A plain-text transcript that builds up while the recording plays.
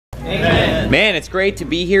Amen. Man, it's great to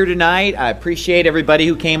be here tonight. I appreciate everybody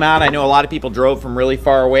who came out. I know a lot of people drove from really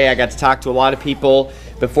far away. I got to talk to a lot of people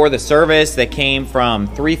before the service that came from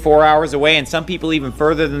 3-4 hours away, and some people even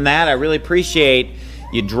further than that. I really appreciate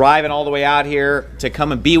you driving all the way out here to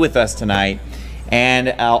come and be with us tonight. And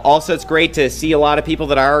also, it's great to see a lot of people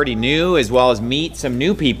that I already knew, as well as meet some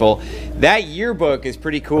new people. That yearbook is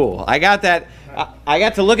pretty cool. I got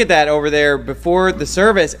to look at that over there before the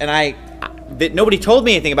service, and nobody told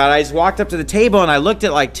me anything about it. I just walked up to the table and I looked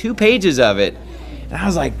at like 2 pages of it, and I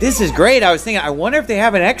was like, this is great. I was thinking, I wonder if they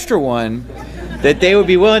have an extra one that they would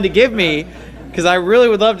be willing to give me, because I really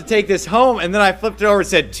would love to take this home. And then I flipped it over and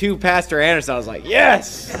said, to Pastor Anderson. I was like,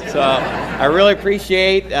 yes! So I really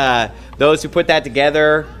appreciate those who put that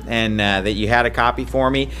together, and that you had a copy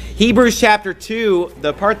for me. Hebrews chapter 2,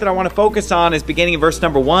 the part that I want to focus on is beginning in verse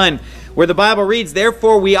number 1, where the Bible reads,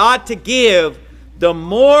 therefore we ought to give the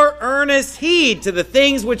more earnest heed to the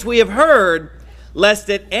things which we have heard,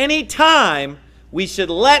 lest at any time we should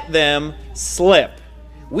let them slip.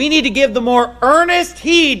 We need to give the more earnest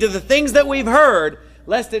heed to the things that we've heard,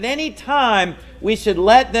 lest at any time we should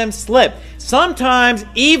let them slip. Sometimes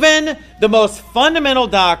even the most fundamental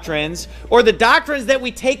doctrines, or the doctrines that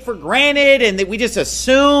we take for granted and that we just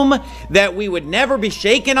assume that we would never be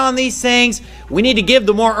shaken on these things, we need to give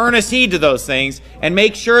the more earnest heed to those things and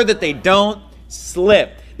make sure that they don't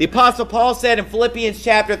slip. The Apostle Paul said in Philippians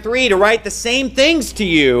chapter 3 to write the same things to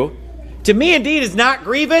you. To me indeed is not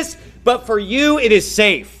grievous, but for you it is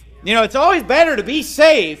safe. You know, it's always better to be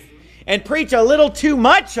safe and preach a little too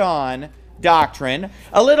much on doctrine,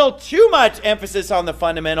 a little too much emphasis on the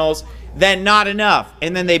fundamentals, than not enough,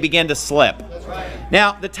 and then they begin to slip. That's right.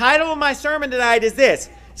 Now, the title of my sermon tonight is this: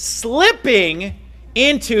 Slipping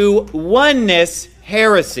into Oneness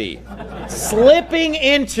Heresy. Slipping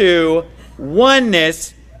into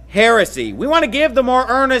Oneness Heresy. We want to give the more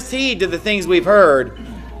earnest heed to the things we've heard.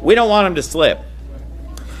 We don't want them to slip.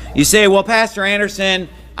 You say, well, Pastor Anderson,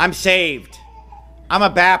 I'm saved. I'm a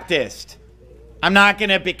Baptist. I'm not going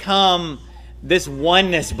to become this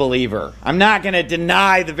oneness believer. I'm not going to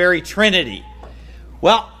deny the very Trinity.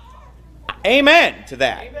 Well, amen to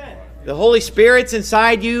that. Amen. The Holy Spirit's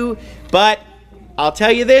inside you, but I'll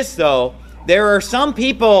tell you this, though. There are some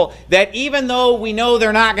people that, even though we know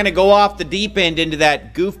they're not going to go off the deep end into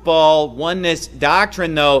that goofball oneness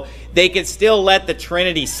doctrine, though, they can still let the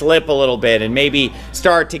Trinity slip a little bit and maybe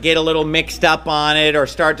start to get a little mixed up on it, or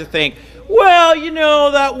start to think, well, you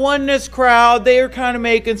know, that oneness crowd, they're kind of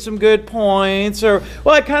making some good points, or,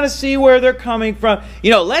 well, I kind of see where they're coming from.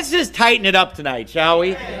 You know, let's just tighten it up tonight, shall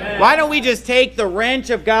we? Amen. Why don't we just take the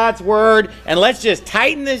wrench of God's Word and let's just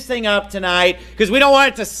tighten this thing up tonight, because we don't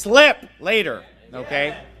want it to slip later,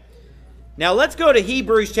 okay? Now, let's go to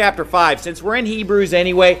Hebrews chapter 5. Since we're in Hebrews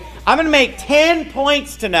anyway, I'm going to make 10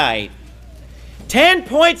 points tonight. 10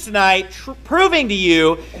 points tonight proving to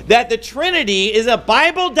you that the Trinity is a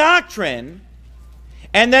Bible doctrine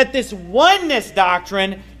and that this oneness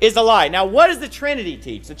doctrine is a lie. Now, what does the Trinity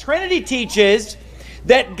teach? The Trinity teaches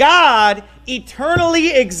that God eternally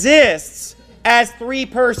exists as 3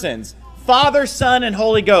 persons: Father, Son, and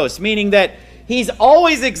Holy Ghost, meaning that He's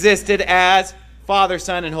always existed as Father,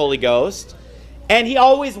 Son, and Holy Ghost, and He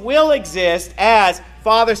always will exist as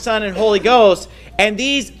Father, Son, and Holy Ghost. And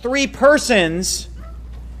these 3 persons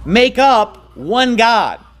make up one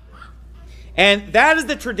God. And that is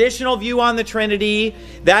the traditional view on the Trinity.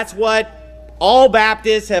 That's what all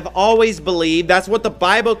Baptists have always believed. That's what the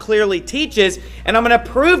Bible clearly teaches. And I'm going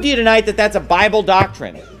to prove to you tonight that that's a Bible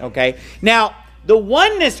doctrine. Okay? Now, the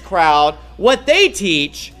oneness crowd, what they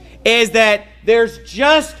teach is that there's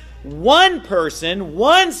just one person,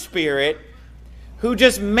 one Spirit, who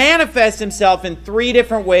just manifests Himself in 3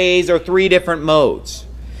 different ways or 3 different modes.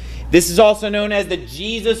 This is also known as the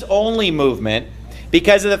Jesus-only movement,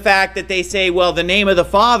 because of the fact that they say, well, the name of the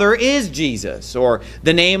Father is Jesus, or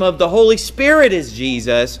the name of the Holy Spirit is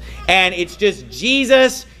Jesus, and it's just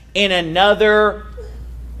Jesus in another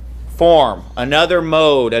form, another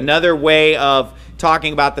mode, another way of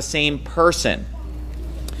talking about the same person.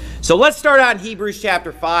 So let's start out in Hebrews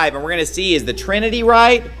chapter 5, and we're going to see, is the Trinity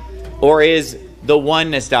right, or is the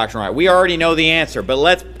oneness doctrine right? We already know the answer, but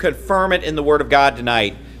let's confirm it in the Word of God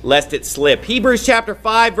tonight, lest it slip. Hebrews chapter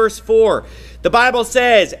 5, verse 4. The Bible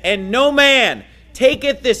says, and no man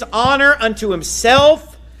taketh this honor unto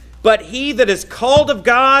himself, but he that is called of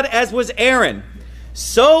God, as was Aaron.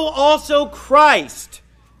 So also Christ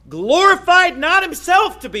glorified not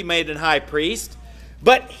himself to be made an high priest,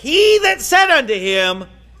 but he that said unto him,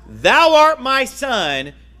 Thou art my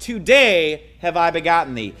son, today have I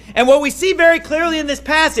begotten thee. And what we see very clearly in this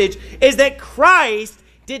passage is that Christ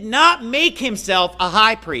did not make himself a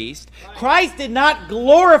high priest. Christ did not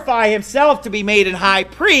glorify himself to be made a high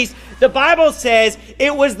priest. The Bible says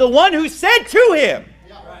it was the one who said to him,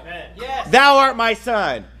 "Thou art my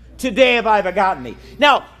son. Today have I begotten thee."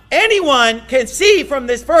 Now, anyone can see from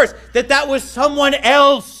this verse that that was someone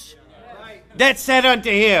else that said unto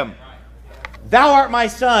him, "Thou art my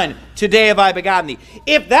son. Today have I begotten thee."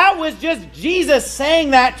 If that was just Jesus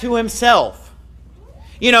saying that to himself,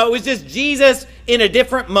 you know, it was just Jesus in a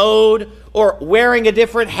different mode or wearing a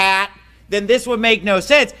different hat, then this would make no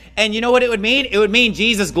sense. And you know what it would mean? It would mean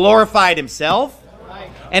Jesus glorified himself.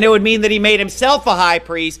 And it would mean that he made himself a high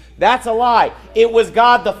priest. That's a lie. It was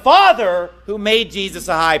God the Father who made Jesus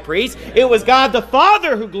a high priest. It was God the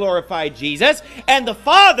Father who glorified Jesus. And the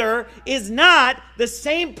Father is not the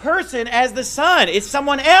same person as the Son. It's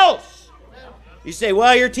someone else. You say,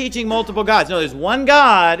 well, you're teaching multiple gods. No, there's one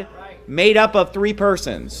God made up of three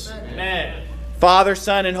persons. Amen. Father,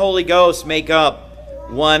 Son, and Holy Ghost make up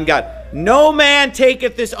one God. No man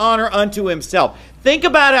taketh this honor unto himself. Think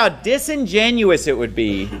about how disingenuous it would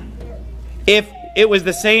be if it was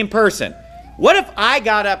the same person. What if I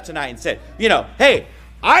got up tonight and said, you know, hey,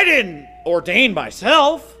 I didn't ordain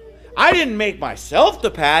myself. I didn't make myself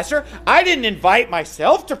the pastor. I didn't invite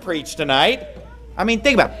myself to preach tonight. I mean,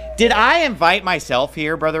 think about it. Did I invite myself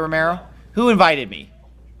here, Brother Romero? Who invited me?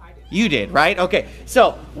 You did, right? Okay.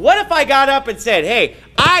 So what if I got up and said, hey,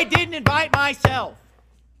 I didn't invite myself.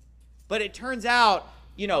 But it turns out,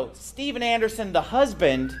 you know, Stephen Anderson, the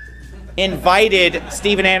husband, invited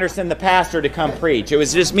Stephen Anderson, the pastor, to come preach. It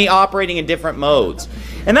was just me operating in different modes.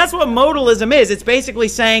 And that's what modalism is. It's basically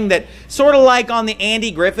saying that, sort of like on the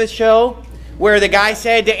Andy Griffith show, where the guy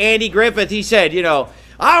said to Andy Griffith, he said, you know,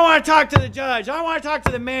 I want to talk to the judge. I want to talk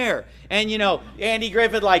to the mayor. And, you know, Andy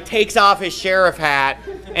Griffith, like, takes off his sheriff hat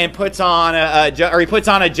and puts on he puts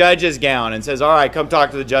on a judge's gown and says, all right, come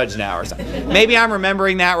talk to the judge now, or something. Maybe I'm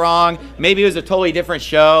remembering that wrong. Maybe it was a totally different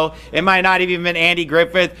show. It might not have even been Andy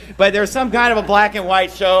Griffith. But there's some kind of a black and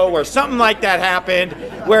white show where something like that happened,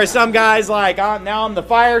 where some guy's like, now I'm the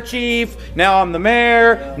fire chief, now I'm the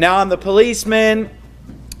mayor, now I'm the policeman.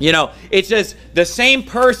 You know, it's just the same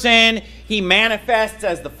person. He manifests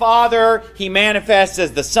as the Father. He manifests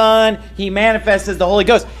as the Son. He manifests as the Holy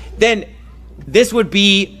Ghost. Then this would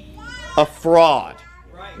be a fraud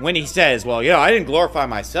when he says, well, you know, I didn't glorify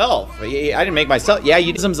myself. I didn't make myself. Yeah,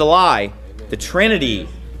 Judaism's a lie. The Trinity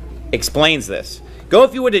explains this. Go,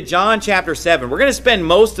 if you would, to John chapter 7. We're going to spend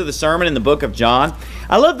most of the sermon in the book of John.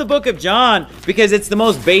 I love the book of John because it's the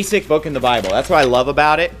most basic book in the Bible. That's what I love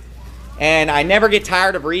about it. And I never get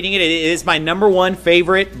tired of reading it. It is my #1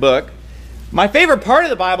 favorite book. My favorite part of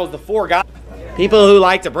the Bible is the four gods. People who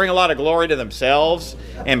like to bring a lot of glory to themselves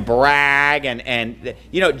and brag. And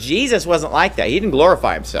you know, Jesus wasn't like that. He didn't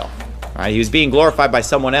glorify himself. Right? He was being glorified by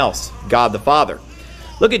someone else, God the Father.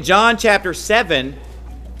 Look at John chapter 7,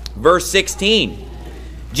 verse 16.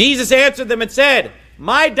 Jesus answered them and said,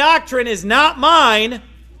 my doctrine is not mine,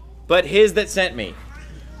 but his that sent me.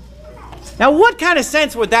 Now, what kind of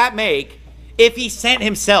sense would that make if he sent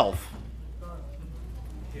himself?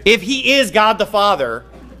 If he is God the Father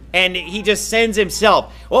and he just sends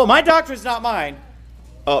himself. Well, my doctrine's not mine.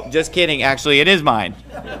 Oh, just kidding. Actually, it is mine.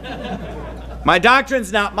 My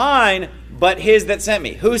doctrine's not mine, but his that sent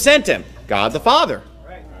me. Who sent him? God the Father.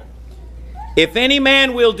 If any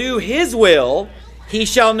man will do his will, he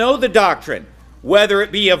shall know the doctrine, whether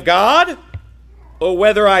it be of God or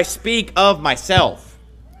whether I speak of myself.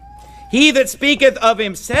 He that speaketh of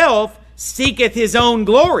himself seeketh his own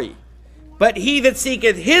glory. But he that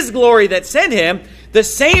seeketh his glory that sent him, the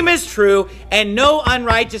same is true, and no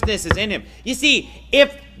unrighteousness is in him. You see,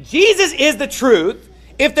 if Jesus is the truth,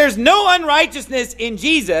 if there's no unrighteousness in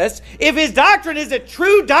Jesus, if his doctrine is a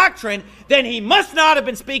true doctrine, then he must not have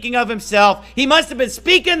been speaking of himself. He must have been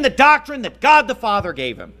speaking the doctrine that God the Father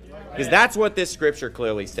gave him. Because that's what this scripture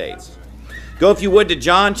clearly states. Go, if you would, to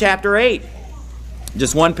John chapter 8.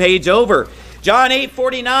 Just one page over. John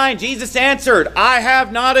 8:49, Jesus answered, I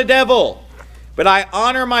have not a devil, but I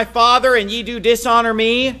honor my Father, and ye do dishonor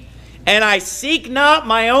me. And I seek not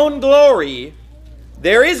my own glory.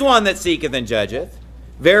 There is one that seeketh and judgeth.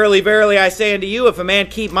 Verily, verily, I say unto you, if a man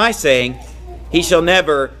keep my saying, he shall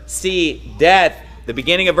never see death. The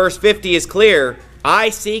beginning of verse 50 is clear.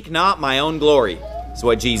 I seek not my own glory. That's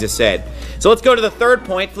what Jesus said. So let's go to the third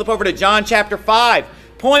point. Flip over to John chapter 5.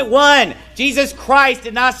 Point 1, Jesus Christ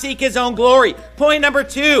did not seek his own glory. Point number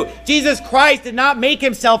 2, Jesus Christ did not make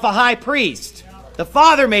himself a high priest. The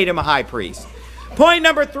Father made him a high priest. Point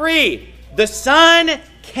number 3, the Son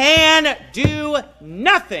can do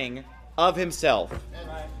nothing of himself.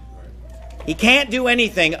 He can't do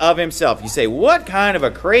anything of himself. You say, what kind of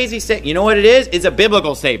a crazy statement? You know what it is? It's a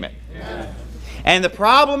biblical statement. Yeah. And the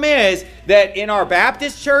problem is that in our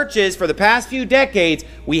Baptist churches for the past few decades,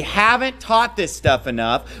 we haven't taught this stuff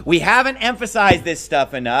enough. We haven't emphasized this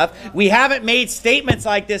stuff enough. We haven't made statements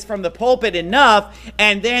like this from the pulpit enough.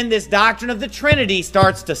 And then this doctrine of the Trinity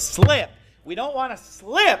starts to slip. We don't want to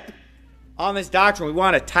slip on this doctrine. We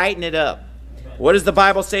want to tighten it up. What does the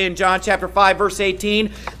Bible say in John chapter 5, verse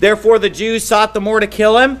 18? Therefore the Jews sought the more to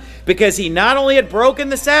kill him, because he not only had broken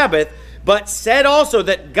the Sabbath, but said also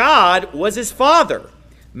that God was his Father,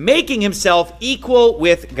 making himself equal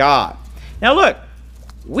with God. Now look,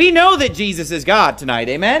 we know that Jesus is God tonight,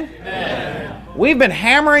 amen? Amen. We've been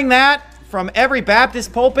hammering that from every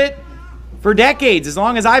Baptist pulpit for decades, as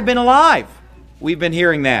long as I've been alive. We've been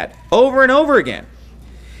hearing that over and over again.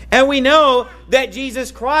 And we know that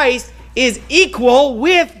Jesus Christ is equal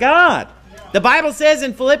with God. The Bible says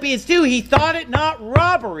in Philippians 2, he thought it not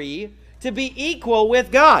robbery to be equal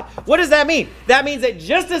with God. What does that mean? That means that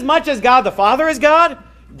just as much as God the Father is God,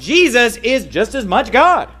 Jesus is just as much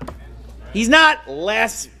God. He's not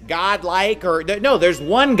less God-like, or no, there's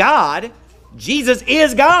one God. Jesus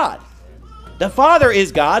is God. The Father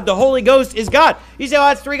is God. The Holy Ghost is God. You say, oh,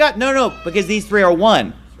 that's three gods. No, because these three are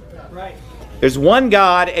one. Right. There's one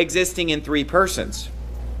God existing in three persons.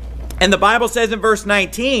 And the Bible says in verse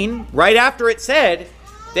 19, right after it said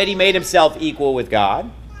that he made himself equal with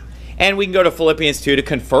God, and we can go to Philippians 2 to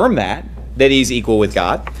confirm that he's equal with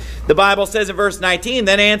God. The Bible says in verse 19,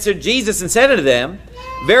 then answered Jesus and said unto them,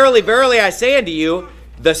 verily, verily, I say unto you,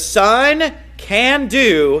 the Son can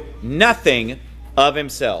do nothing of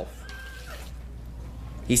himself.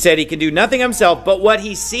 He said he can do nothing of himself, but what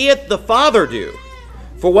he seeth the Father do.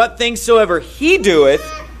 For what things soever he doeth,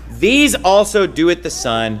 these also doeth the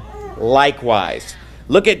Son likewise.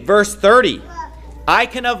 Look at verse 30. I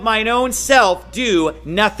can of mine own self do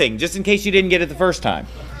nothing. Just in case you didn't get it the first time.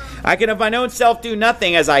 I can of mine own self do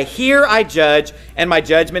nothing. As I hear, I judge, and my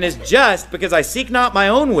judgment is just, because I seek not my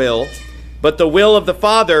own will, but the will of the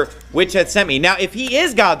Father which hath sent me. Now, if he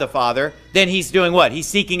is God the Father, then he's doing what? He's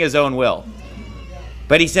seeking his own will.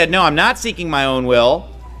 But he said, no, I'm not seeking my own will.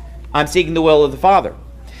 I'm seeking the will of the Father.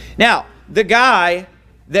 Now, the guy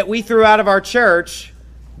that we threw out of our church,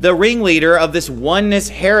 the ringleader of this oneness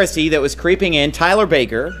heresy that was creeping in, Tyler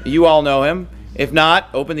Baker, you all know him. If not,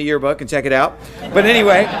 open the yearbook and check it out. But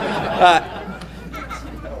anyway,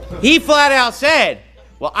 he flat out said,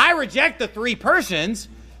 well, I reject the three persons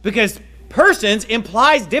because persons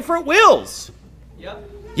implies different wills. Yep.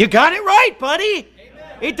 You got it right, buddy.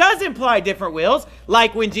 Amen. It does imply different wills.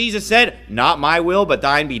 Like when Jesus said, not my will, but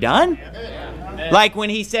thine be done. Amen. Like when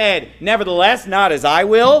he said, nevertheless, not as I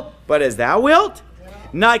will, but as thou wilt.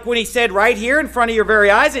 Like when he said right here in front of your very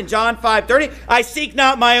eyes in John 5:30, I seek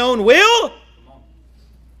not my own will,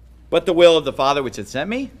 but the will of the Father which hath sent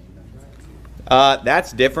me.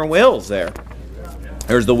 That's different wills there.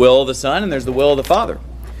 There's the will of the Son and there's the will of the Father.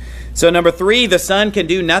 So number 3, the Son can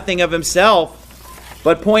do nothing of himself.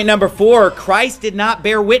 But point number 4, Christ did not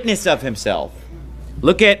bear witness of himself.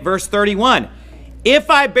 Look at verse 31. If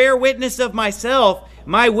I bear witness of myself,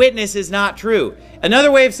 my witness is not true.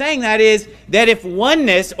 Another way of saying that is that if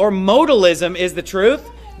oneness or modalism is the truth,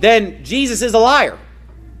 then Jesus is a liar.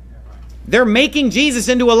 They're making Jesus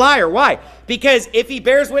into a liar. Why? Because if he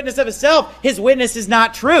bears witness of himself, his witness is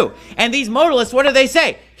not true. And these modalists, what do they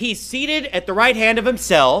say? He's seated at the right hand of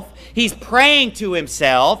himself. He's praying to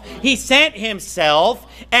himself. He sent himself.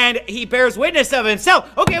 And he bears witness of himself.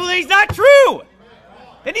 Okay, well, then he's not true.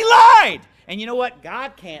 Then he lied. And you know what?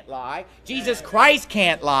 God can't lie. Jesus Christ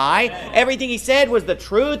can't lie. Everything he said was the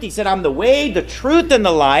truth. He said, I'm the way, the truth, and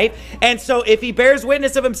the life. And so if he bears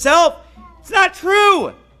witness of himself, it's not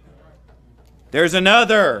true. There's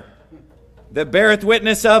another that beareth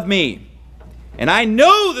witness of me. And I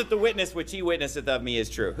know that the witness which he witnesseth of me is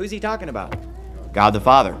true. Who's he talking about? God the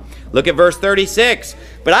Father. Look at verse 36.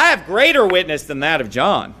 But I have greater witness than that of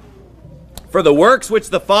John. For the works which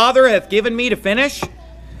the Father hath given me to finish,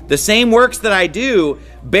 the same works that I do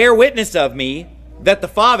bear witness of me that the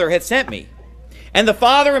Father hath sent me. And the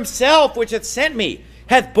Father himself which hath sent me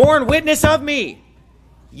hath borne witness of me.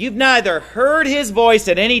 You've neither heard his voice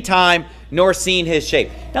at any time nor seen his shape.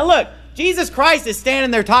 Now look, Jesus Christ is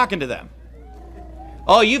standing there talking to them.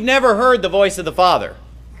 Oh, you've never heard the voice of the Father.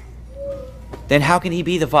 Then how can he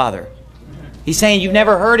be the Father? He's saying you've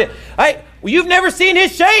never heard it. Well, you've never seen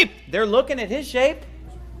his shape. They're looking at his shape.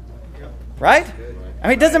 Right? I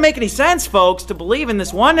mean, it doesn't make any sense, folks, to believe in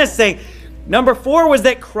this oneness thing. Number 4 was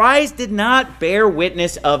that Christ did not bear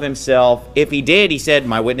witness of himself. If he did, he said,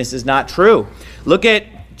 my witness is not true. Look at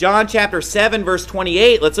John chapter 7, verse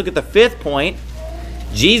 28, let's look at the fifth point.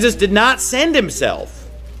 Jesus did not send himself.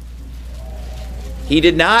 He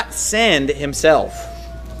did not send himself.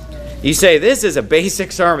 You say, this is a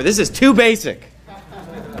basic sermon. This is too basic.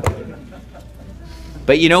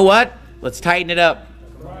 But you know what? Let's tighten it up.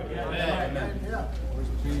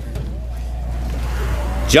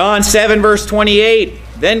 John 7, verse 28.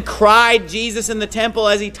 Then cried Jesus in the temple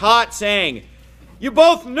as he taught, saying, you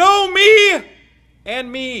both know me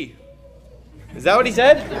and me. Is that what he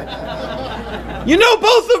said? You know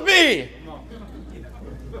both of me.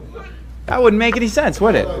 That wouldn't make any sense,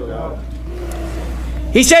 would it?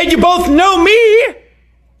 He said, you both know me,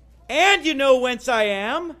 and you know whence I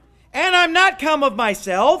am, and I'm not come of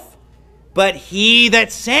myself, but he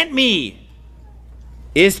that sent me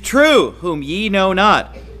is true, whom ye know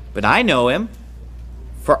not. But I know him,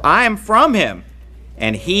 for I am from him,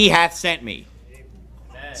 and he hath sent me.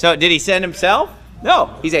 So did he send himself?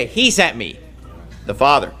 No. He said, he sent me, the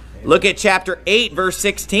Father. Look at chapter 8, verse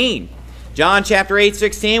 16. John chapter 8,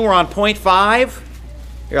 16, we're on point 5.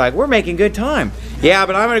 You're like, we're making good time. Yeah,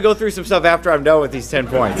 but I'm going to go through some stuff after I'm done with these 10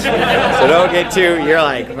 points. So don't get too, you're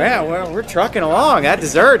like, man, well, we're trucking along. That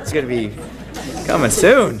dessert's going to be coming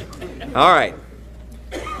soon. All right.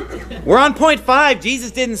 We're on point 5.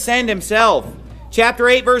 Jesus didn't send himself. Chapter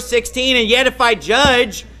 8, verse 16, and yet if I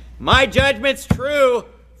judge, my judgment's true,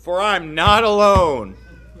 for I'm not alone.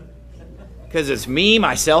 Because it's me,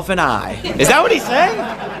 myself, and I. Is that what he's saying?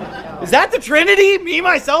 Is that the Trinity? Me,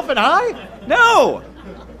 myself, and I? No.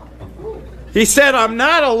 He said, I'm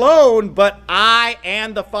not alone, but I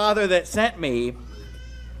and the Father that sent me.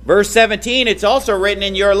 Verse 17, it's also written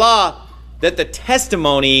in your law that the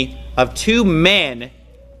testimony of two men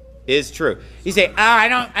is true. You say, I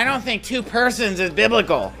don't think two persons is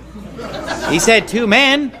biblical. He said two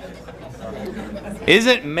men.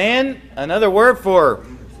 Isn't men another word for,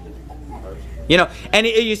 you know, and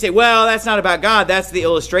you say, well, that's not about God. That's the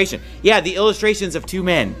illustration. Yeah, the illustrations of two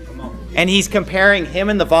men. And he's comparing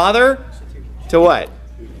him and the Father to what?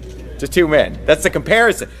 To two men. That's the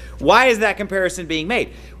comparison. Why is that comparison being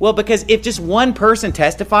made? Well, because if just one person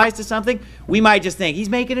testifies to something, we might just think he's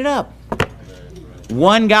making it up.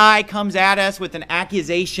 One guy comes at us with an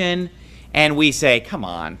accusation, and we say, come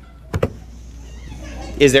on.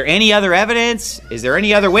 Is there any other evidence? Is there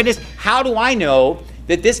any other witness? How do I know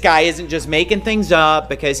that this guy isn't just making things up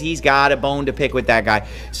because he's got a bone to pick with that guy?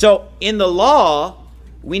 So in the law,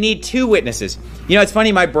 we need two witnesses. You know, it's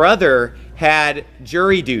funny, my brother had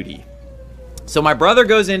jury duty. So my brother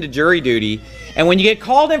goes into jury duty, and when you get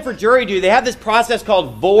called in for jury duty, they have this process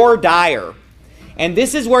called voir dire. And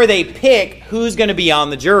this is where they pick who's going to be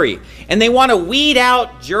on the jury. And they want to weed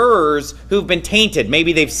out jurors who've been tainted.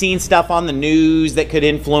 Maybe they've seen stuff on the news that could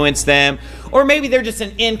influence them. Or maybe they're just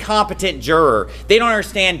an incompetent juror. They don't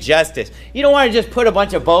understand justice. You don't want to just put a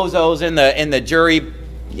bunch of bozos in the jury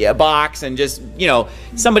box and just, you know,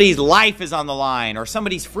 somebody's life is on the line or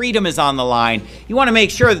somebody's freedom is on the line. You want to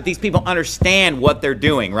make sure that these people understand what they're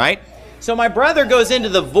doing, right? So my brother goes into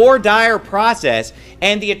the voir dire process,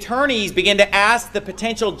 and the attorneys begin to ask the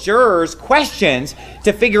potential jurors questions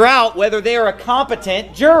to figure out whether they are a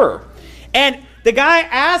competent juror. And the guy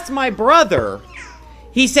asked my brother,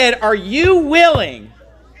 he said, are you willing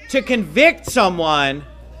to convict someone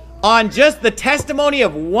on just the testimony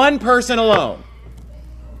of one person alone?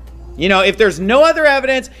 You know, if there's no other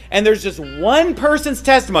evidence and there's just one person's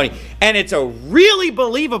testimony, and it's a really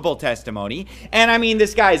believable testimony, and I mean,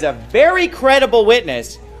 this guy is a very credible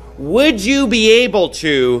witness, would you be able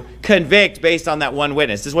to convict based on that one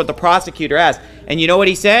witness? This is what the prosecutor asked. And you know what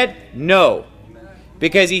he said? No.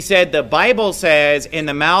 Because he said, the Bible says, in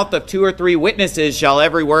the mouth of 2 or 3 witnesses shall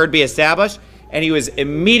every word be established. And he was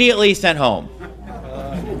immediately sent home.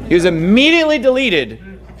 He was immediately deleted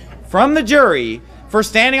from the jury for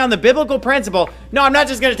standing on the biblical principle. No, I'm not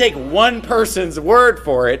just going to take one person's word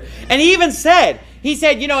for it. And he even said,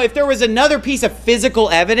 you know, if there was another piece of physical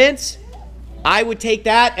evidence, I would take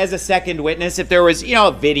that as a second witness. If there was, you know,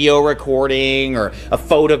 a video recording or a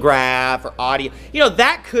photograph or audio, you know,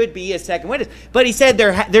 that could be a second witness. But he said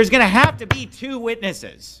there's going to have to be 2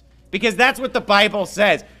 witnesses because that's what the Bible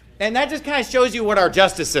says. And that just kind of shows you what our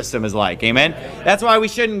justice system is like. Amen? That's why we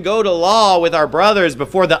shouldn't go to law with our brothers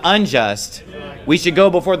before the unjust. We should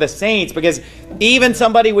go before the saints, because even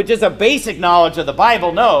somebody with just a basic knowledge of the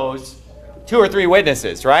Bible knows 2 or 3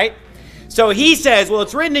 witnesses, right? So he says, well,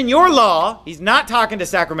 it's written in your law. He's not talking to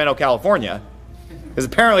Sacramento, California, because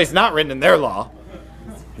apparently it's not written in their law.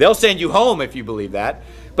 They'll send you home if you believe that.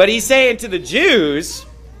 But he's saying to the Jews,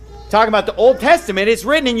 talking about the Old Testament, it's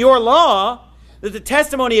written in your law that the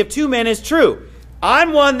testimony of 2 men is true.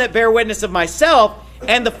 I'm one that bear witness of myself,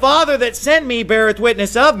 and the Father that sent me beareth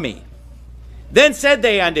witness of me. Then said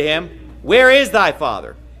they unto him, Where is thy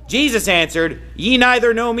Father? Jesus answered, Ye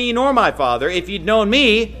neither know me nor my Father. If you'd known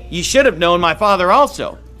me, ye should have known my Father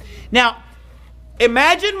also. Now,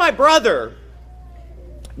 imagine my brother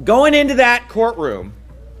going into that courtroom,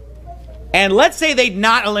 and let's say they'd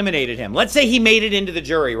not eliminated him. Let's say he made it into the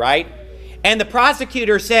jury, right? And the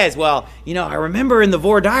prosecutor says, well, you know, I remember in the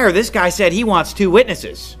voir dire, this guy said he wants 2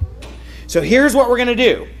 witnesses. So here's what we're going to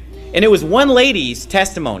do. And it was one lady's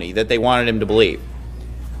testimony that they wanted him to believe.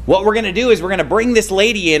 What we're going to do is we're going to bring this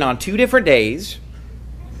lady in on 2 different days.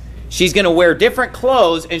 She's going to wear different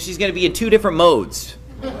clothes, and she's going to be in 2 different modes.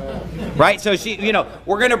 Right? So she, you know,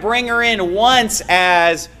 we're going to bring her in once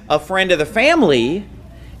as a friend of the family,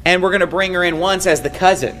 and we're going to bring her in once as the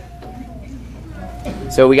cousin.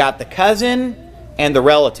 So we got the cousin and the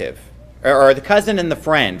relative, or the cousin and the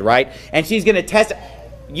friend, right? And she's going to test.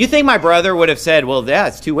 You think my brother would have said, well, yeah,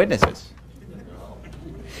 it's 2 witnesses.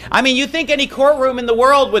 I mean, you think any courtroom in the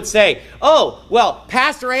world would say, oh, well,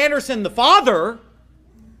 Pastor Anderson, the father,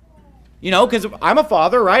 you know, because I'm a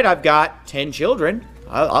father, right? I've got 10 children.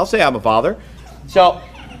 I'll say I'm a father. So,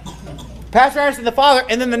 Pastor Anderson, the father,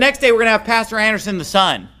 and then the next day we're going to have Pastor Anderson, the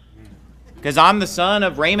son, because I'm the son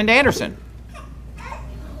of Raymond Anderson.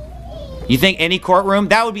 You think any courtroom?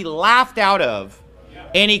 That would be laughed out of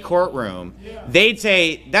any courtroom. They'd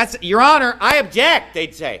say, "That's Your Honor, I object."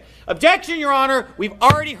 They'd say, "Objection, Your Honor, we've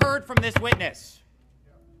already heard from this witness.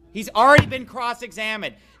 He's already been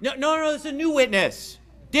cross-examined." No, it's a new witness.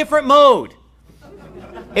 Different mode.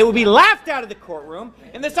 It would be laughed out of the courtroom,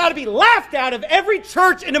 and this ought to be laughed out of every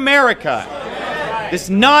church in America. This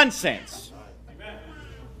nonsense.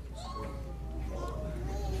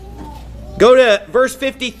 Go to verse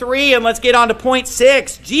 53 and let's get on to point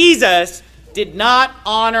 6. Jesus did not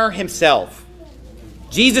honor himself.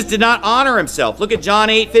 Jesus did not honor himself. Look at John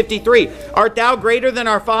 8:53. Art thou greater than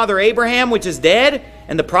our father Abraham, which is dead,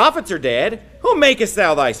 and the prophets are dead? Whom makest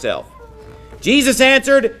thou thyself? Jesus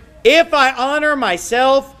answered, If I honor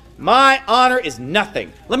myself, my honor is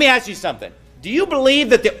nothing. Let me ask you something. Do you believe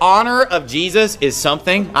that the honor of Jesus is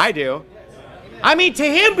something? I do. I mean, to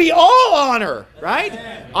him be all honor, right?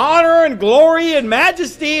 Honor and glory and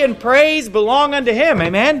majesty and praise belong unto him.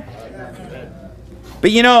 Amen? But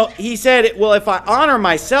you know, he said, well, if I honor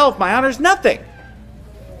myself, my honor is nothing.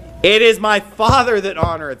 It is my Father that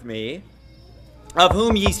honoreth me, of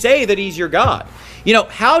whom ye say that he's your God. You know,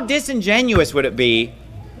 how disingenuous would it be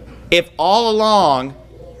if all along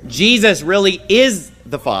Jesus really is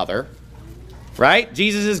the Father, right?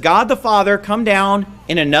 Jesus is God the Father come down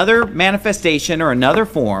in another manifestation or another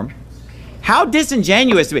form. How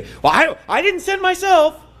disingenuous to be. Well, I didn't send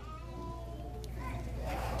myself.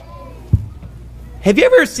 Have you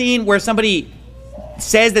ever seen where somebody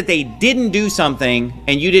says that they didn't do something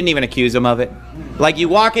and you didn't even accuse them of it? Like you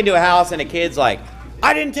walk into a house and a kid's like,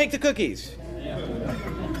 I didn't take the cookies.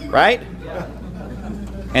 Right?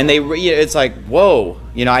 And it's like, whoa,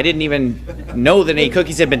 you know, I didn't even know that any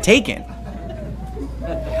cookies had been taken.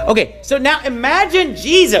 Okay, so now imagine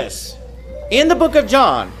Jesus in the book of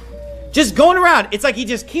John just going around. It's like he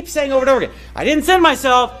just keeps saying over and over again, I didn't send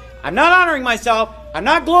myself. I'm not honoring myself. I'm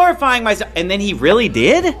not glorifying myself. And then he really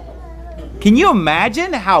did? Can you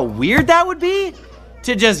imagine how weird that would be?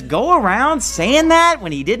 To just go around saying that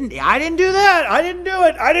when he didn't. I didn't do that. I didn't do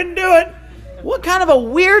it. I didn't do it. What kind of a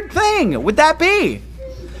weird thing would that be?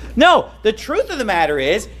 No, the truth of the matter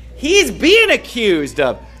is he's being accused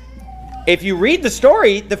of. If you read the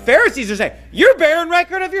story, the Pharisees are saying, you're bearing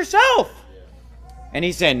record of yourself. And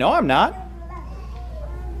he's saying, no, I'm not.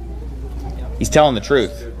 He's telling the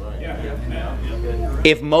truth.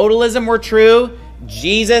 If modalism were true,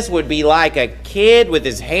 Jesus would be like a kid with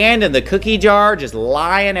his hand in the cookie jar, just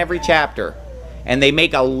lying every chapter. And they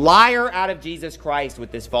make a liar out of Jesus Christ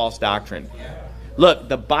with this false doctrine. Look,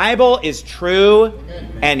 the Bible is true,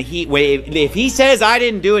 and if he says I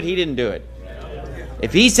didn't do it, he didn't do it.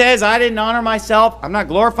 If he says I didn't honor myself, I'm not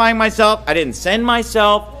glorifying myself, I didn't send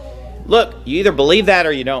myself, look, you either believe that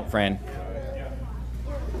or you don't, friend.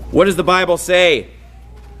 What does the Bible say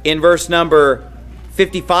in verse number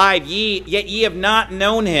 55? Yet ye have not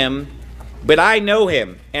known him, but I know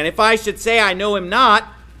him. And if I should say I know him not,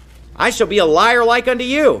 I shall be a liar like unto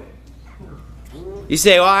you. You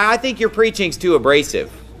say, well, I think your preaching's too abrasive.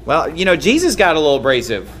 Well, you know, Jesus got a little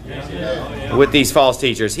abrasive with these false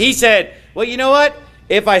teachers. He said, well, you know what?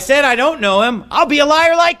 If I said I don't know him, I'll be a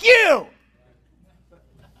liar like you.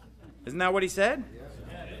 Isn't that what he said?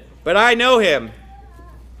 But I know him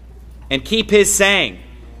and keep his saying.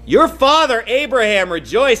 Your father Abraham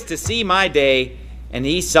rejoiced to see my day, and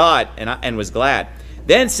he saw it and was glad.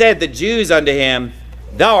 Then said the Jews unto him,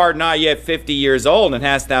 Thou art not yet 50 years old, and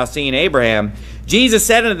hast thou seen Abraham? Jesus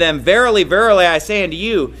said unto them, Verily, verily, I say unto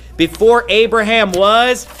you, before Abraham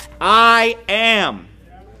was, I am.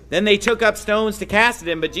 Then they took up stones to cast at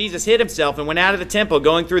him, but Jesus hid himself and went out of the temple,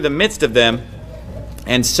 going through the midst of them,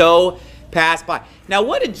 and so passed by. Now,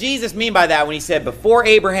 what did Jesus mean by that when he said, before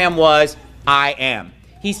Abraham was, I am?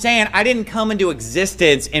 He's saying, I didn't come into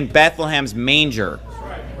existence in Bethlehem's manger.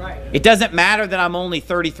 It doesn't matter that I'm only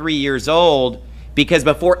 33 years old, because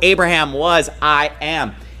before Abraham was, I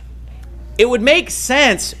am. It would make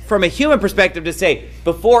sense from a human perspective to say,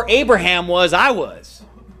 before Abraham was, I was.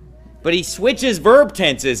 But he switches verb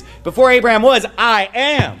tenses. Before Abraham was, I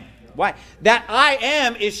am. Why? That I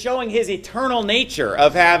am is showing his eternal nature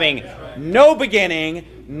of having no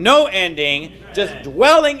beginning, no ending, just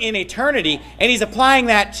dwelling in eternity, and he's applying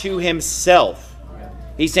that to himself.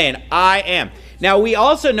 He's saying, I am. Now, we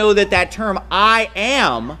also know that that term, I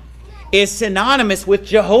am, is synonymous with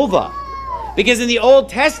Jehovah. Because in the Old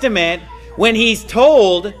Testament, when he's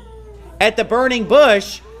told at the burning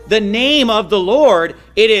bush the name of the Lord,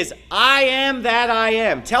 it is, I am that I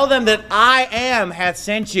am. Tell them that I am hath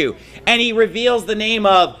sent you. And he reveals the name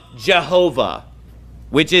of Jehovah,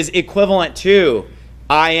 which is equivalent to,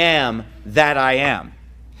 I am that I am.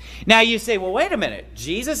 Now you say, well, wait a minute.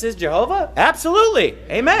 Jesus is Jehovah? Absolutely.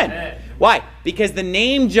 Amen. Amen. Why? Because the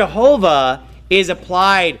name Jehovah is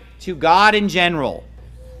applied to God in general.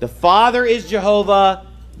 The Father is Jehovah.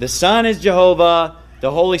 The Son is Jehovah.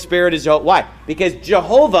 The Holy Spirit is Jehovah. Why? Because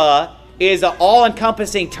Jehovah is an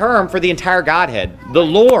all-encompassing term for the entire Godhead. The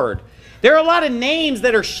Lord. There are a lot of names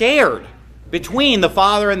that are shared between the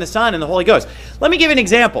Father and the Son and the Holy Ghost. Let me give you an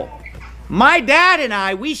example. My dad and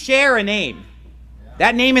I, we share a name.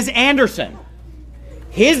 That name is Anderson.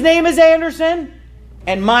 His name is Anderson,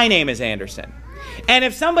 and my name is Anderson. And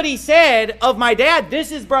if somebody said of my dad,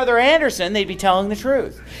 this is Brother Anderson, they'd be telling the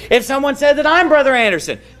truth. If someone said that I'm Brother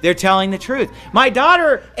Anderson, they're telling the truth. My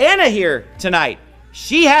daughter, Anna, here tonight,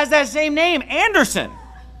 she has that same name, Anderson.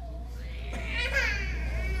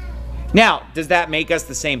 Now, does that make us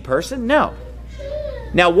the same person? No.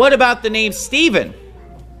 Now, what about the name Stephen?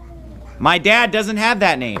 My dad doesn't have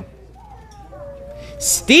that name.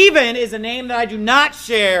 Stephen is a name that I do not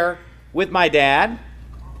share with my dad.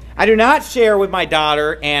 I do not share with my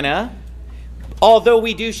daughter, Anna, although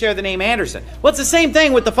we do share the name Anderson. Well, it's the same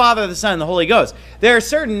thing with the Father, the Son, and the Holy Ghost. There are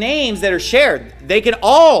certain names that are shared. They can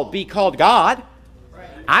all be called God.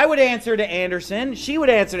 I would answer to Anderson. She would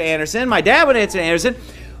answer to Anderson. My dad would answer to Anderson.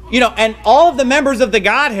 You know, and all of the members of the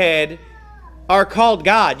Godhead are called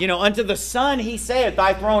God. You know, unto the Son he saith,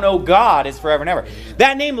 thy throne, O God, is forever and ever.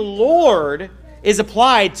 That name Lord is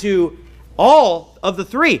applied to all of the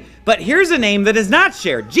three. But here's a name that is not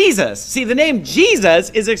shared. Jesus. See, the name Jesus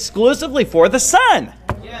is exclusively for the Son.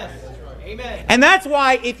 Yes. Amen. And that's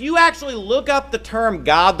why if you actually look up the term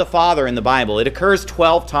God the Father in the Bible, it occurs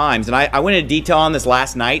 12 times. And I went into detail on this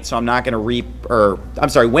last night, so I'm not going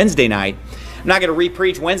to Wednesday night. I'm not going to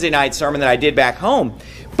re-preach Wednesday night's sermon that I did back home.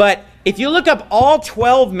 But if you look up all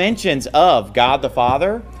 12 mentions of God the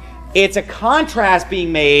Father, it's a contrast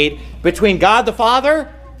being made between God the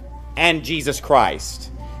Father and Jesus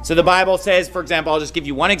Christ. So the Bible says, for example, I'll just give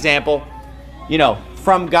you one example. You know,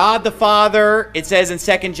 from God the Father, it says in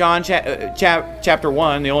 2 John chapter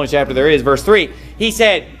 1, the only chapter there is, verse 3, he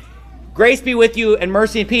said, grace be with you and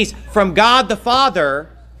mercy and peace from God the Father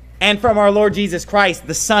and from our Lord Jesus Christ,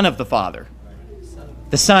 the Son of the Father.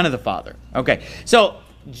 The Son of the Father. Okay, so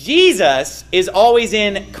Jesus is always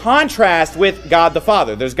in contrast with God the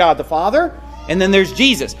Father. There's God the Father, and then there's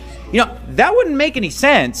Jesus. You know, that wouldn't make any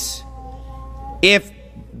sense if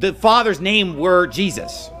the Father's name were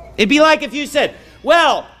Jesus. It'd be like if you said,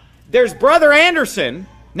 well, there's Brother Anderson.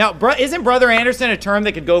 Now, isn't Brother Anderson a term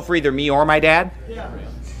that could go for either me or my dad? Yeah.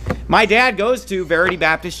 My dad goes to Verity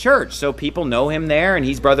Baptist Church, so people know him there, and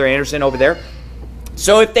he's Brother Anderson over there.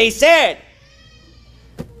 So if they said,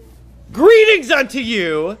 greetings unto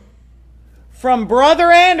you from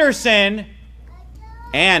Brother Anderson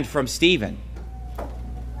and from Stephen.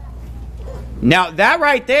 Now, that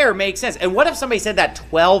right there makes sense. And what if somebody said that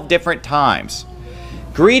 12 different times?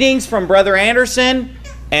 Greetings from Brother Anderson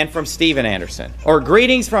and from Stephen Anderson. Or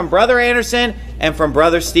greetings from Brother Anderson and from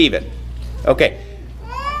Brother Stephen. Okay.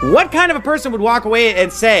 What kind of a person would walk away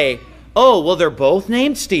and say, oh, well, they're both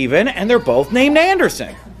named Stephen and they're both named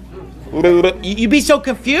Anderson? You'd be so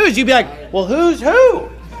confused. You'd be like, well, who's who?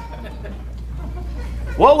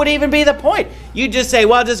 What would even be the point? You'd just say,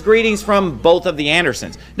 well, just greetings from both of the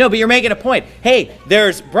Andersons. No, but you're making a point. Hey,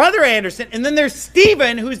 there's Brother Anderson, and then there's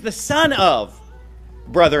Stephen, who's the son of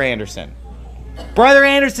Brother Anderson. Brother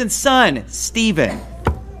Anderson's son, Stephen.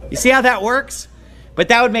 You see how that works? But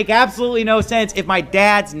that would make absolutely no sense if my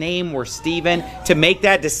dad's name were Stephen. To make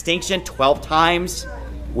that distinction 12 times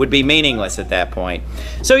would be meaningless at that point.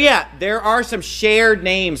 So yeah, there are some shared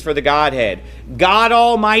names for the Godhead. God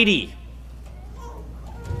Almighty,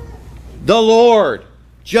 the Lord,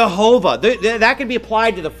 Jehovah. That can be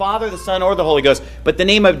applied to the Father, the Son, or the Holy Ghost. But the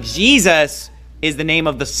name of Jesus is the name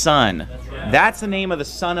of the Son. That's the name of the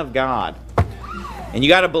Son of God. And you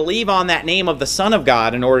got to believe on that name of the Son of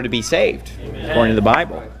God in order to be saved, according to the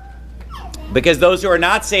Bible. Because those who are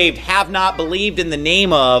not saved have not believed in the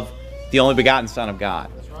name of the only begotten Son of God.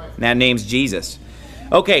 And that name's Jesus.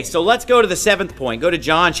 Okay, so let's go to the 7th point. Go to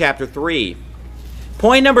John chapter 3.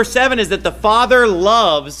 Point number 7 is that the Father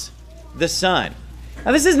loves the Son.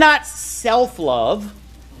 Now, this is not self-love.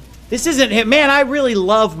 This isn't, man, I really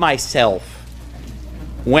love myself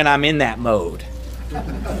when I'm in that mode.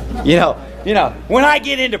 You know, when I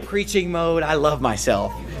get into preaching mode, I love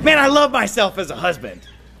myself. Man, I love myself as a husband.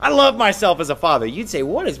 I love myself as a father. You'd say,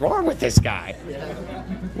 what is wrong with this guy?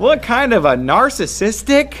 What kind of a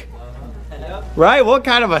narcissistic, right? What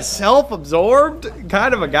kind of a self-absorbed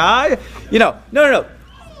kind of a guy? No.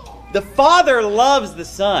 The Father loves the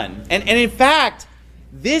Son. And in fact,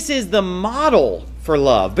 this is the model for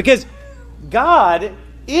love. Because God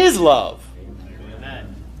is love.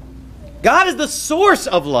 God is the source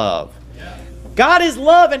of love. God is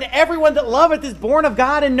love, and everyone that loveth is born of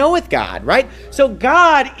God and knoweth God, right? So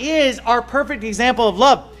God is our perfect example of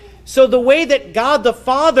love. So the way that God the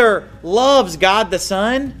Father loves God the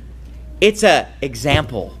Son, it's an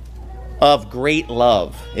example of great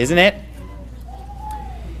love, isn't it?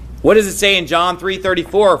 What does it say in John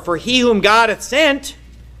 3:34? For he whom God hath sent,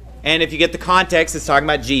 and if you get the context, it's talking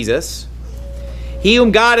about Jesus. He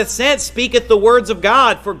whom God hath sent speaketh the words of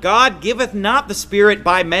God, for God giveth not the Spirit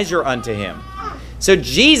by measure unto him. So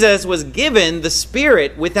Jesus was given the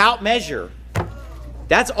Spirit without measure.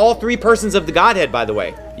 That's all three persons of the Godhead, by the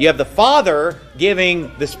way. You have the Father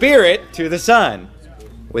giving the Spirit to the Son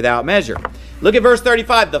without measure. Look at verse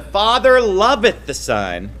 35. The Father loveth the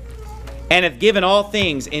Son, and hath given all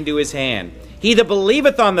things into his hand. He that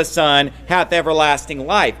believeth on the Son hath everlasting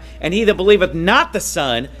life, and he that believeth not the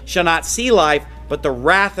Son shall not see life, but the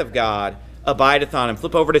wrath of God abideth on him.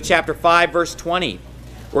 Flip over to chapter 5, verse 20.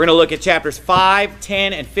 We're going to look at chapters 5,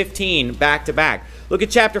 10, and 15 back to back. Look at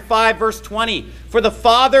chapter 5, verse 20. For the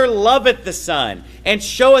Father loveth the Son, and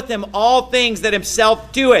showeth him all things that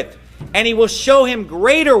himself doeth. And he will show him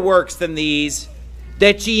greater works than these,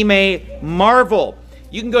 that ye may marvel.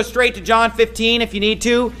 You can go straight to John 15 if you need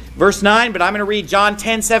to, verse 9, but I'm going to read John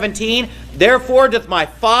 10:17. Therefore doth my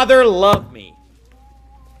Father love me.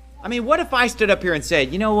 I mean, what if I stood up here and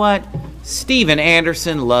said, you know what? Stephen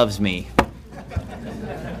Anderson loves me.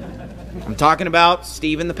 I'm talking about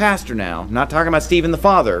Stephen the pastor now. I'm not talking about Stephen the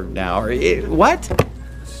father now. What?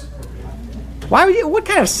 Why would you, what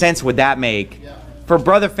kind of sense would that make for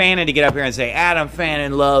Brother Fannin to get up here and say, Adam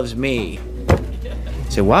Fannin loves me?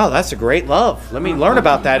 Say, wow, that's a great love. Let me learn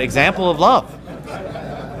about that example of love.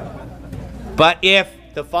 But if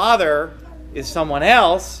the Father is someone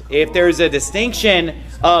else, if there's a distinction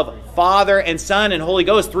of Father and Son and Holy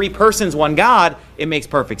Ghost, three persons, one God, it makes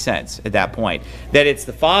perfect sense at that point that it's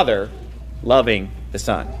the Father loving the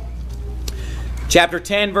Son. Chapter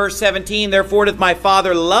 10, verse 17, therefore doth my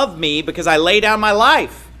Father love me, because I lay down my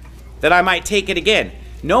life, that I might take it again.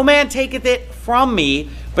 No man taketh it from me,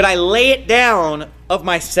 but I lay it down of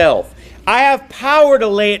myself. I have power to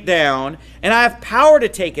lay it down, and I have power to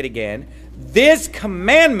take it again. This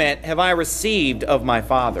commandment have I received of my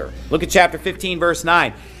Father. Look at chapter 15, verse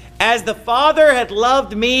 9. As the Father hath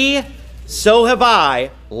loved me, so have I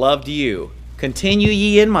loved you. Continue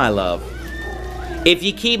ye in my love. If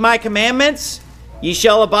ye keep my commandments, ye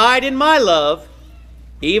shall abide in my love,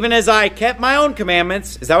 even as I kept my own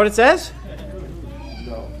commandments. Is that what it says?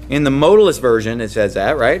 In the modalist version, it says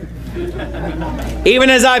that, right?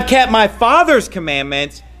 Even as I've kept my Father's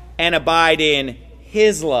commandments and abide in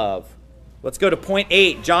his love. Let's go to point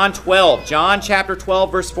 8, John 12. John chapter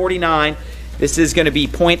 12, verse 49. This is going to be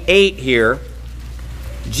point 8 here.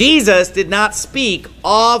 Jesus did not speak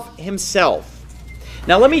of himself.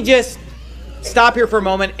 Now let me just stop here for a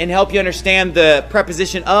moment and help you understand the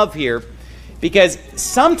preposition of here. Because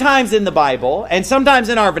sometimes in the Bible, and sometimes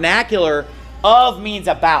in our vernacular, of means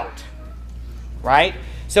about. Right?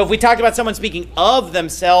 So if we talked about someone speaking of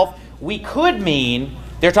themselves, we could mean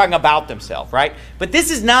they're talking about themselves, right? But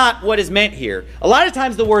this is not what is meant here. A lot of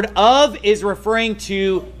times the word of is referring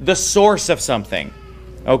to the source of something,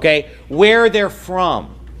 okay? Where they're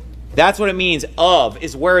from. That's what it means, of,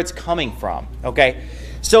 is where it's coming from, okay?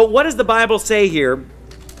 So what does the Bible say here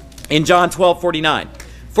in John 12:49?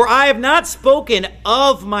 For I have not spoken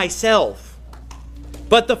of myself,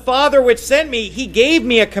 but the Father which sent me, he gave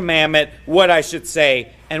me a commandment what I should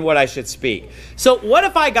say and what I should speak. So what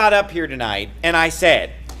if I got up here tonight and I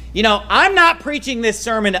said, you know, I'm not preaching this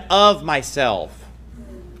sermon of myself.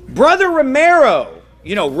 Brother Romero,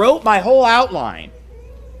 you know, wrote my whole outline.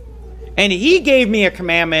 And he gave me a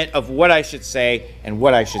commandment of what I should say and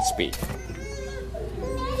what I should speak.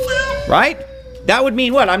 Right? That would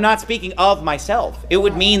mean what? I'm not speaking of myself. It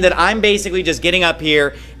would mean that I'm basically just getting up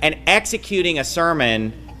here and executing a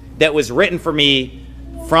sermon that was written for me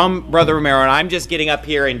from Brother Romero, and I'm just getting up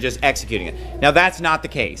here and just executing it. Now, that's not the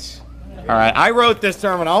case. All right? I wrote this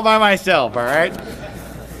sermon all by myself, all right?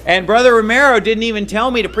 And Brother Romero didn't even tell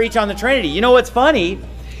me to preach on the Trinity. You know what's funny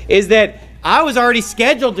is that I was already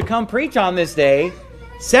scheduled to come preach on this day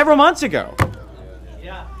several months ago.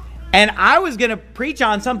 And I was going to preach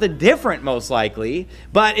on something different, most likely.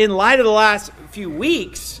 But in light of the last few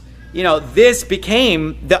weeks, you know, this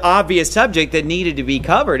became the obvious subject that needed to be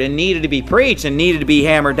covered and needed to be preached and needed to be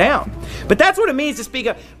hammered down. But that's what it means to speak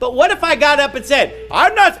of. But what if I got up and said,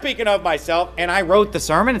 I'm not speaking of myself, and I wrote the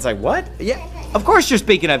sermon? It's like, what? Yeah, of course you're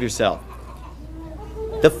speaking of yourself.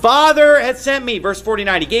 The Father has sent me, verse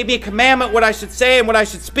 49. He gave me a commandment what I should say and what I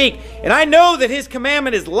should speak. And I know that his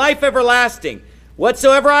commandment is life everlasting.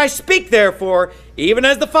 Whatsoever I speak, therefore, even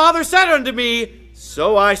as the Father said unto me,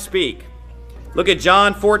 so I speak. Look at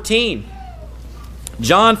John 14.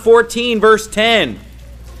 John 14, verse 10.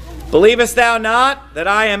 Believest thou not that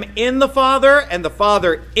I am in the Father, and the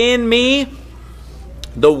Father in me?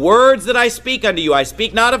 The words that I speak unto you, I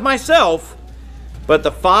speak not of myself, but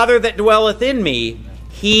the Father that dwelleth in me,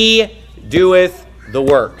 he doeth the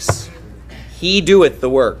works. He doeth the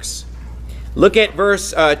works. Look at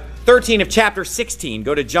verse 13 of chapter 16.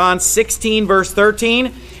 Go to John 16, verse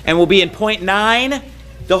 13, and we'll be in point 9.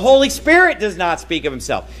 The Holy Spirit does not speak of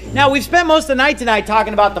himself. Now, we've spent most of the night tonight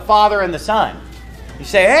talking about the Father and the Son. You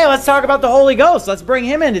say, hey, let's talk about the Holy Ghost. Let's bring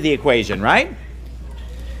him into the equation, right?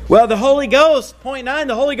 Well, the Holy Ghost, point 9,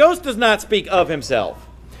 the Holy Ghost does not speak of himself.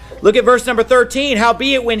 Look at verse number 13.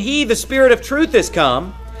 Howbeit, when he, the Spirit of truth, is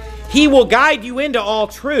come, he will guide you into all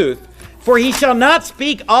truth, for he shall not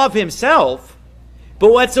speak of himself,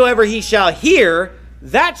 but whatsoever he shall hear,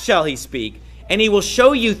 that shall he speak, and he will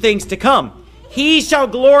show you things to come. He shall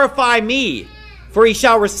glorify me, for he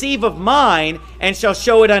shall receive of mine, and shall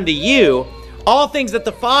show it unto you. All things that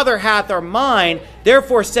the Father hath are mine,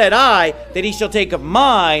 therefore said I, that he shall take of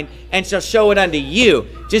mine, and shall show it unto you.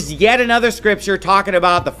 Just yet another scripture talking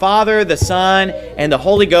about the Father, the Son, and the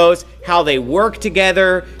Holy Ghost, how they work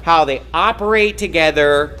together, how they operate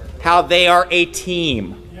together, how they are a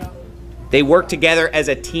team. They work together as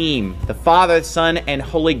a team. The Father, Son, and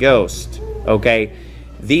Holy Ghost. Okay?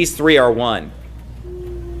 These three are one.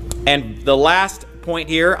 And the last point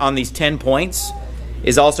here on these 10 points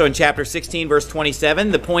is also in chapter 16, verse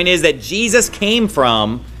 27. The point is that Jesus came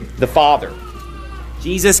from the Father.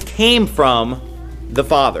 Jesus came from the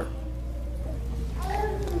Father.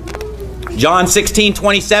 John 16,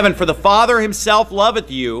 27. For the Father himself loveth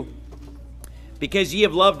you, because ye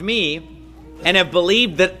have loved me, and have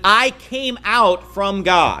believed that I came out from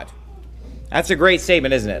God. That's a great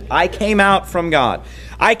statement, isn't it? I came out from God.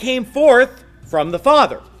 I came forth from the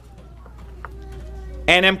Father,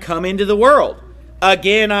 and am come into the world.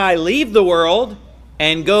 Again, I leave the world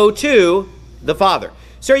and go to the Father.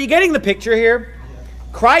 So are you getting the picture here?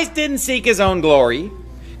 Christ didn't seek his own glory.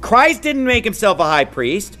 Christ didn't make himself a high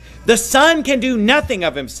priest. The Son can do nothing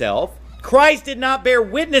of himself. Christ did not bear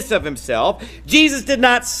witness of himself. Jesus did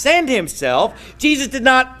not send himself. Jesus did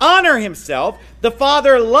not honor himself. The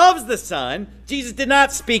Father loves the Son. Jesus did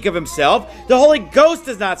not speak of himself. The Holy Ghost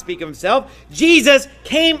does not speak of himself. Jesus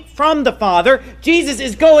came from the Father. Jesus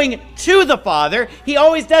is going to the Father. He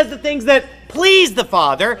always does the things that please the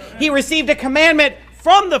Father. He received a commandment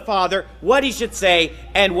from the Father, what he should say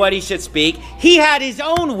and what he should speak. He had his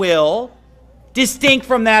own will, distinct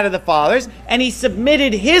from that of the Father's, and he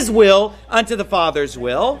submitted his will unto the Father's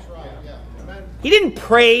will. He didn't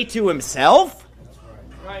pray to himself.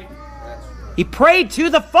 He prayed to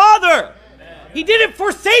the Father. He didn't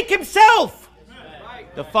forsake himself.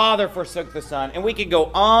 The Father forsook the Son. And we could go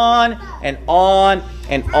on and on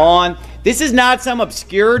and on. This is not some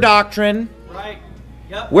obscure doctrine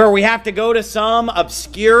where we have to go to some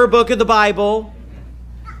obscure book of the Bible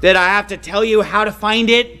that I have to tell you how to find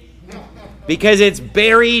it, because it's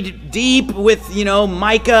buried deep with,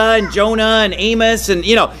 Micah and Jonah and Amos. And,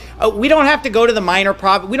 we don't have to go to the minor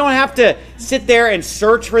prophet. We don't have to sit there and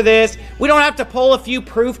search for this. We don't have to pull a few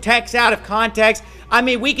proof texts out of context. I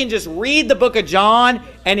mean, we can just read the book of John,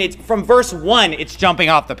 and it's from verse 1, it's jumping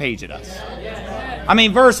off the page at us. I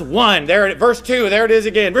mean, verse 1, verse 2, there it is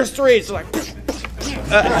again. Verse 3, it's like,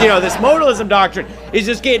 this modalism doctrine is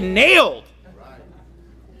just getting nailed.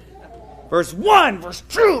 Verse 1, verse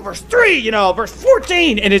 2, verse 3, verse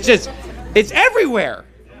 14, and it's everywhere.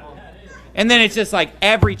 And then it's just like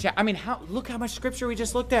every chapter. I mean, look how much scripture we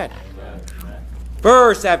just looked at.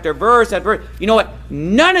 Verse after verse after verse. You know what?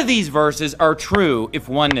 None of these verses are true if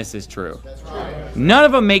oneness is true. None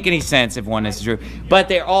of them make any sense if oneness is true. But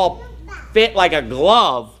they all fit like a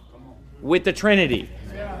glove with the Trinity,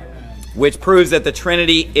 which proves that the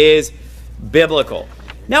Trinity is biblical.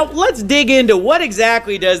 Now, let's dig into what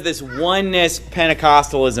exactly does this oneness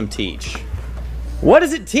Pentecostalism teach? What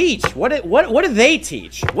does it teach? What do they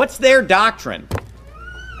teach? What's their doctrine?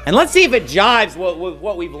 And let's see if it jives with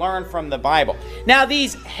what we've learned from the Bible. Now,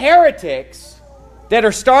 these heretics that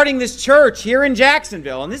are starting this church here in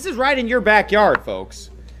Jacksonville, and this is right in your backyard,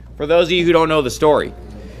 folks, for those of you who don't know the story.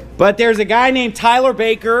 But there's a guy named Tyler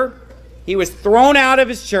Baker. He was thrown out of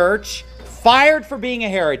his church, fired for being a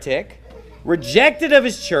heretic, rejected of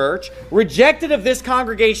his church, rejected of this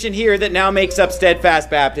congregation here that now makes up Steadfast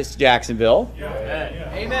Baptist Jacksonville.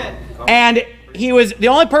 Amen. And he was the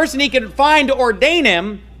only person he could find to ordain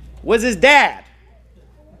him was his dad.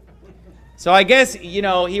 So I guess, he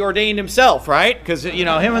ordained himself, right? Because,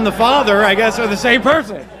 him and the father, I guess, are the same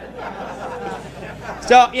person.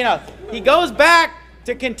 So, he goes back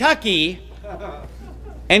to Kentucky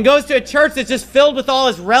and goes to a church that's just filled with all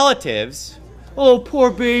his relatives. Oh,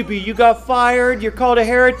 poor baby, you got fired, you're called a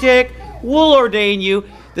heretic, we'll ordain you.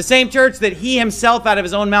 The same church that he himself out of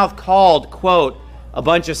his own mouth called, quote, a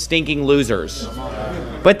bunch of stinking losers.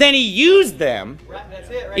 But then he used them,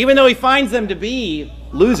 even though he finds them to be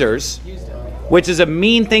losers, which is a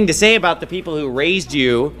mean thing to say about the people who raised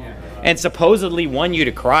you and supposedly won you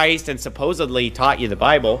to Christ and supposedly taught you the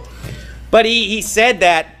Bible. But he said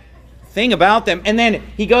that thing about them, and then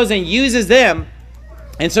he goes and uses them.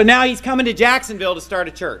 And so now he's coming to Jacksonville to start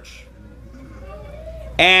a church.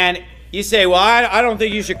 And you say, well, I don't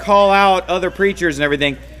think you should call out other preachers and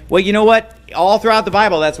everything. Well, you know what? All throughout the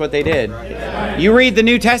Bible, that's what they did. You read the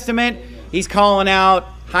New Testament, he's calling out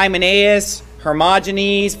Hymenaeus,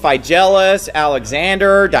 Hermogenes, Phygellus,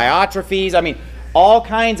 Alexander, Diotrephes. I mean, all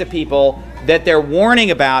kinds of people that they're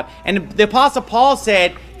warning about. And the Apostle Paul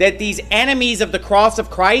said that these enemies of the cross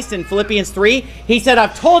of Christ in Philippians 3, he said,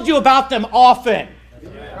 I've told you about them often.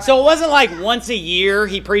 So it wasn't like once a year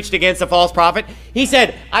he preached against a false prophet. He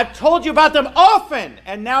said, I've told you about them often,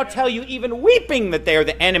 and now tell you even weeping that they are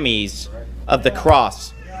the enemies of the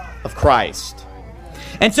cross of Christ.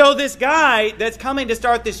 And so this guy that's coming to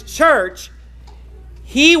start this church,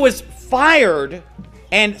 he was fired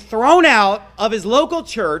and thrown out of his local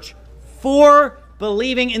church for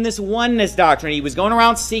believing in this oneness doctrine. He was going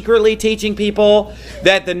around secretly teaching people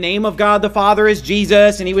that the name of God the Father is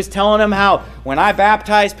Jesus, and he was telling them how when I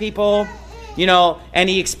baptize people, and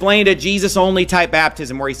he explained a Jesus-only type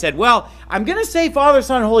baptism where he said, well, I'm going to say Father,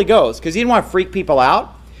 Son, and Holy Ghost because he didn't want to freak people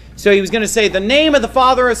out. So he was going to say the name of the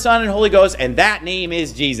Father, Son, and Holy Ghost, and that name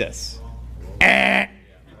is Jesus. That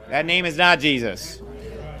name is not Jesus.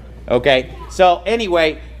 Okay, so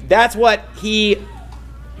anyway, that's what he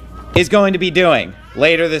is going to be doing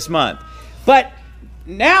later this month. But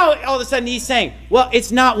now, all of a sudden, he's saying, well,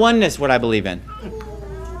 it's not oneness what I believe in.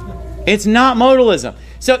 It's not modalism.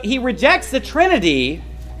 So he rejects the Trinity,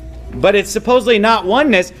 but it's supposedly not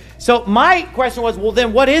oneness. So my question was, well,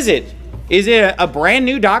 then what is it? Is it a brand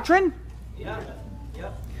new doctrine? Yeah.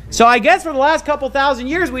 So I guess for the last couple thousand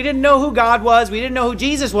years, we didn't know who God was. We didn't know who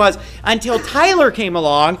Jesus was until Tyler came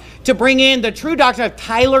along to bring in the true doctrine of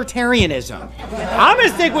Tylertarianism. I'm going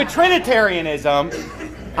to stick with Trinitarianism.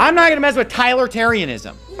 I'm not going to mess with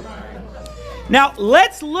Tylertarianism. Now,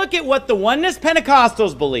 let's look at what the Oneness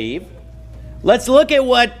Pentecostals believe. Let's look at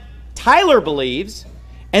what Tyler believes.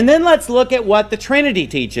 And then let's look at what the Trinity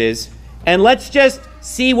teaches. And let's just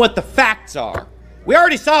see what the facts are. We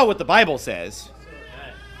already saw what the Bible says.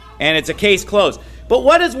 And it's a case closed. But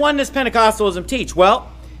what does Oneness Pentecostalism teach?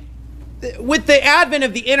 Well, with the advent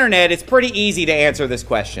of the internet, it's pretty easy to answer this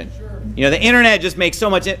question. The internet just makes so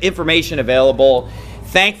much information available.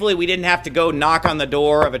 Thankfully, we didn't have to go knock on the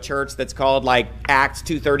door of a church that's called like Acts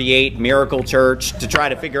 238 Miracle Church to try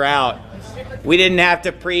to figure out. We didn't have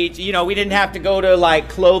to preach. We didn't have to go to like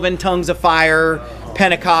Cloven Tongues of Fire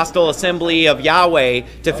Pentecostal Assembly of Yahweh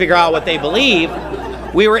to figure out what they believe.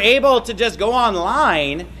 We were able to just go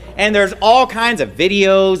online. And there's all kinds of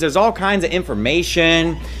videos. There's all kinds of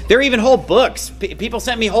information. There are even whole books. People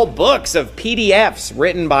sent me whole books of PDFs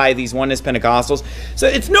written by these Oneness Pentecostals. So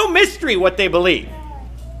it's no mystery what they believe.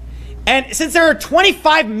 And since there are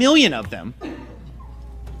 25 million of them,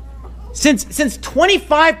 Since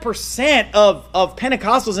 25% of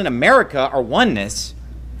Pentecostals in America are oneness,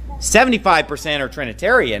 75% are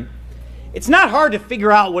Trinitarian, it's not hard to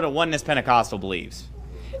figure out what a oneness Pentecostal believes.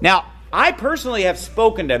 Now, I personally have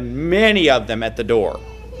spoken to many of them at the door.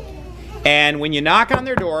 And when you knock on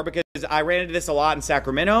their door, because I ran into this a lot in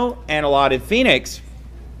Sacramento and a lot in Phoenix,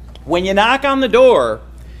 when you knock on the door,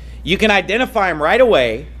 you can identify them right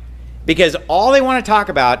away, because all they want to talk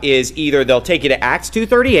about is either they'll take you to Acts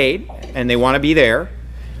 2:38 and they want to be there,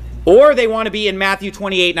 or they want to be in Matthew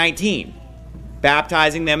 28:19,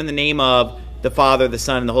 baptizing them in the name of the Father, the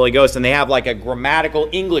Son, and the Holy Ghost. And they have like a grammatical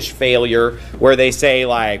English failure where they say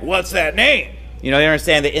like, what's that name? You know, they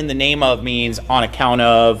understand that in the name of means on account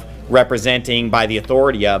of, representing, by the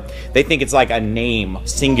authority of. They think it's like a name,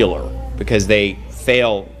 singular, because they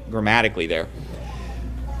fail grammatically there.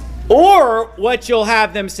 Or what you'll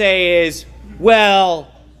have them say is, well,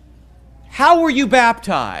 how were you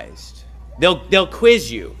baptized? They'll quiz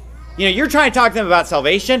you. You know, you're trying to talk to them about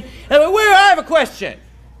salvation. I have a question.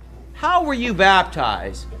 How were you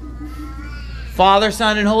baptized? Father,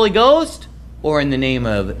 Son, and Holy Ghost? Or in the name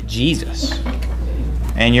of Jesus?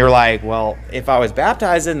 And you're like, well, if I was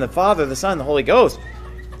baptized in the Father, the Son, and the Holy Ghost,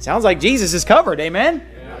 it sounds like Jesus is covered, amen?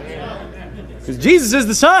 Because Jesus is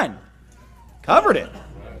the Son. Covered it.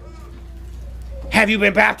 Have you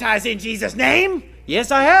been baptized in Jesus' name?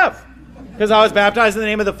 Yes, I have. Because I was baptized in the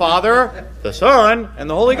name of the Father, the Son, and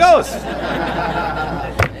the Holy Ghost.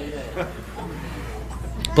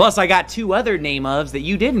 Plus, I got 2 other name ofs that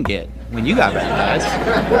you didn't get when you got baptized.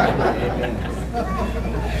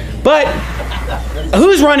 But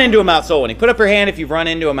who's run into them out soul winning? Put up your hand if you've run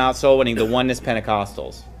into them out soul winning, the Oneness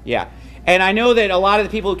Pentecostals. Yeah. And I know that a lot of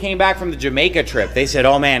the people who came back from the Jamaica trip, they said,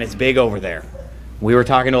 oh man, it's big over there. We were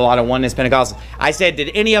talking to a lot of Oneness Pentecostals. I said,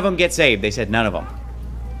 did any of them get saved? They said none of them.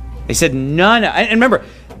 They said none. And remember,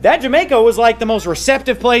 that Jamaica was like the most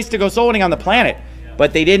receptive place to go soul winning on the planet.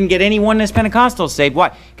 But they didn't get any Oneness Pentecostals saved.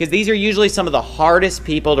 Why? Because these are usually some of the hardest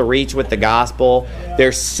people to reach with the gospel.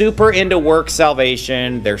 They're super into work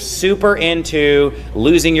salvation. They're super into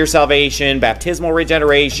losing your salvation, baptismal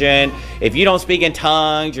regeneration. If you don't speak in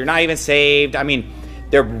tongues, you're not even saved. I mean,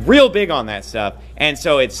 they're real big on that stuff. And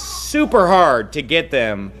so it's super hard to get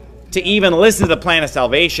them to even listen to the plan of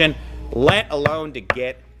salvation, let alone to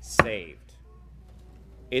get saved.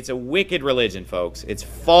 It's a wicked religion, folks. It's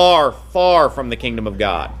far, far from the kingdom of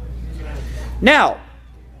God. Now,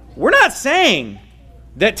 we're not saying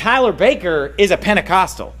that Tyler Baker is a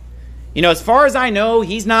Pentecostal. You know, as far as I know,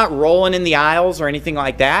 he's not rolling in the aisles or anything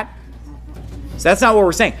like that. So that's not what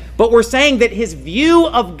we're saying. But we're saying that his view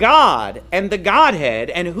of God and the Godhead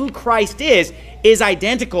and who Christ is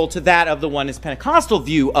identical to that of the Oneness Pentecostal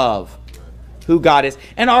view of who God is.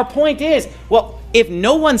 And our point is, well, if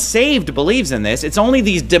no one saved believes in this, it's only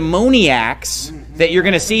these demoniacs that you're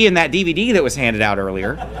going to see in that DVD that was handed out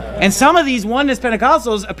earlier. And some of these Oneness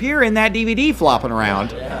Pentecostals appear in that DVD flopping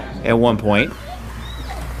around at one point.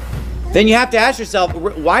 Then you have to ask yourself,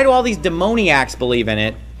 why do all these demoniacs believe in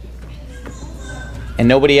it? And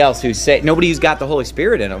nobody who's got the Holy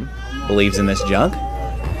Spirit in them believes in this junk.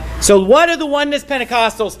 So what do the Oneness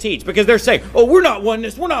Pentecostals teach? Because they're saying, oh, we're not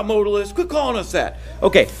oneness, we're not modalists, quit calling us that.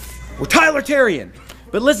 Okay, we're Tylertarian.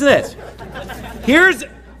 But listen to this. Here's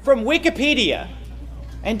from Wikipedia.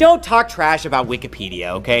 And don't talk trash about Wikipedia,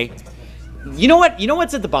 okay? You know what? You know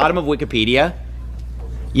what's at the bottom of Wikipedia?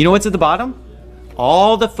 You know what's at the bottom?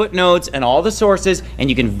 All the footnotes and all the sources, and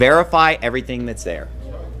you can verify everything that's there.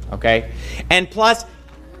 Okay? And plus,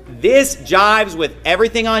 this jives with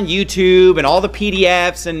everything on YouTube and all the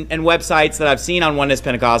PDFs and websites that I've seen on Oneness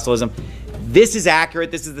Pentecostalism. This is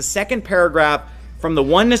accurate. This is the second paragraph from the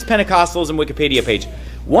Oneness Pentecostalism Wikipedia page.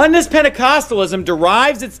 Oneness Pentecostalism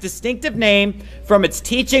derives its distinctive name from its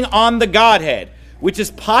teaching on the Godhead, which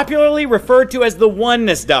is popularly referred to as the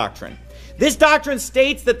Oneness Doctrine. This doctrine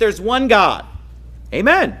states that there's one God.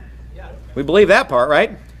 Amen. We believe that part,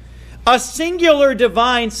 right? A singular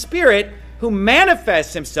divine spirit who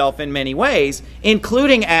manifests himself in many ways,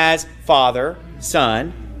 including as Father,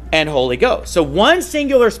 Son, and Holy Ghost. So one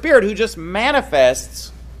singular spirit who just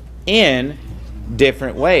manifests in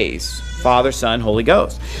different ways. Father, Son, Holy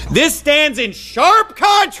Ghost. This stands in sharp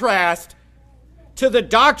contrast to the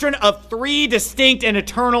doctrine of 3 distinct and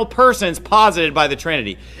eternal persons posited by the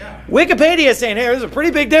Trinity. Wikipedia is saying, hey, there's a pretty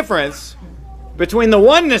big difference between the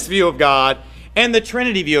oneness view of God and the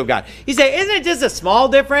Trinity view of God. You say, isn't it just a small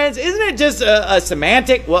difference? Isn't it just a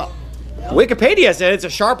semantic? Well, Wikipedia said it's a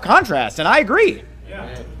sharp contrast, and I agree.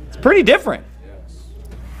 It's pretty different.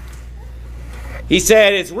 He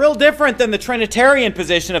said it's real different than the Trinitarian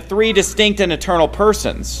position of 3 distinct and eternal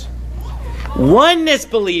persons. Oneness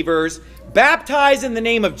believers baptize in the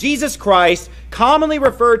name of Jesus Christ, commonly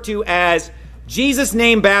referred to as Jesus'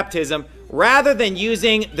 name baptism, rather than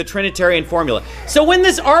using the Trinitarian formula. So when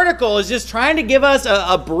this article is just trying to give us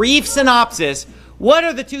a brief synopsis, what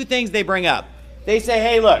are the two things they bring up? They say,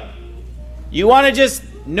 hey, look, you want to just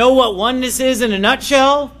know what oneness is in a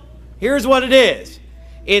nutshell? Here's what it is.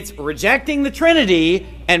 It's rejecting the Trinity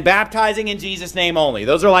and baptizing in Jesus' name only.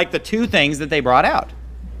 Those are like the two things that they brought out.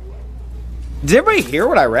 Did everybody hear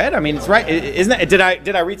what I read? I mean, it's right. Isn't that,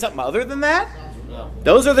 did I read something other than that?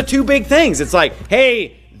 Those are the two big things. It's like,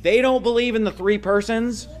 hey, they don't believe in the three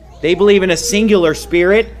persons. They believe in a singular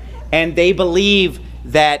spirit, and they believe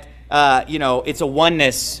that it's a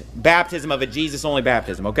oneness baptism of a Jesus-only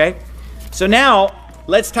baptism, okay? So now,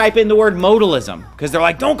 let's type in the word modalism, because they're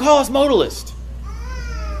like, don't call us modalist.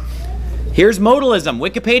 Here's modalism,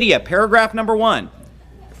 Wikipedia, paragraph number 1.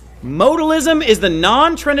 Modalism is the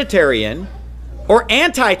non-Trinitarian or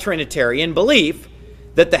anti-Trinitarian belief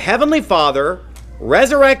that the Heavenly Father,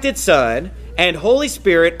 resurrected Son, and Holy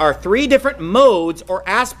Spirit are three different modes or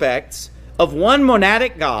aspects of one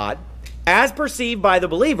monadic God, as perceived by the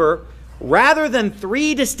believer, rather than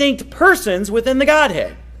three distinct persons within the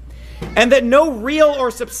Godhead, and that no real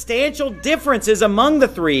or substantial differences among the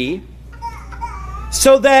three,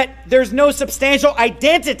 so that there's no substantial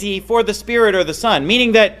identity for the Spirit or the Son,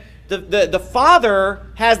 meaning that the Father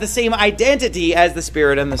has the same identity as the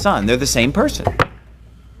Spirit and the Son. They're the same person.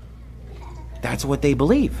 That's what they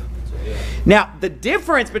believe. Now, the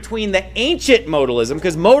difference between the ancient modalism,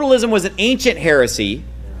 because modalism was an ancient heresy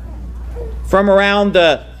from around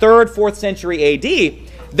the 3rd, 4th century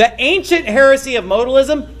AD, the ancient heresy of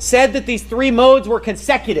modalism said that these three modes were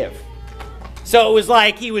consecutive. So it was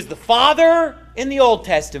like he was the Father in the Old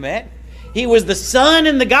Testament, he was the Son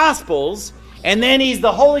in the Gospels, and then he's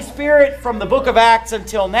the Holy Spirit from the book of Acts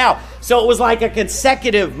until now. So it was like a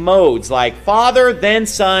consecutive modes, like Father, then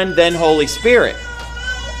Son, then Holy Spirit.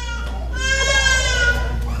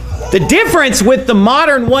 The difference with the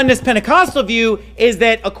modern Oneness Pentecostal view is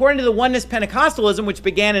that according to the Oneness Pentecostalism, which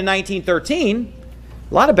began in 1913,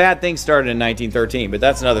 a lot of bad things started in 1913, but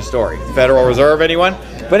that's another story. Federal Reserve, anyone?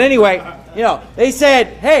 But anyway, they said,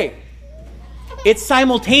 hey, it's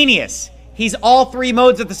simultaneous. He's all three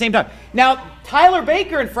modes at the same time. Now, Tyler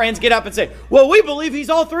Baker and friends get up and say, well, we believe he's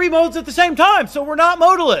all three modes at the same time, so we're not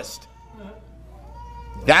modalist.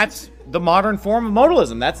 That's the modern form of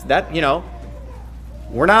modalism.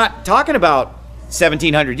 We're not talking about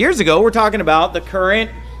 1700 years ago. We're talking about the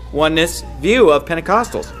current oneness view of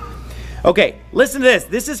Pentecostals. Okay, listen to this.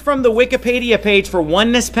 This is from the Wikipedia page for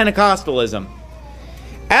Oneness Pentecostalism.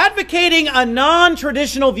 Advocating a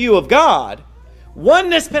non-traditional view of God,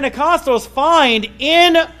 Oneness Pentecostals find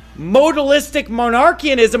in modalistic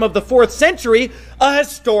monarchianism of the 4th century a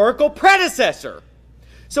historical predecessor.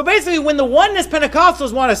 So basically, when the Oneness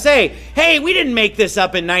Pentecostals want to say, hey, we didn't make this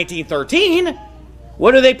up in 1913,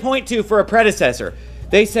 what do they point to for a predecessor?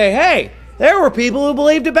 They say, hey, there were people who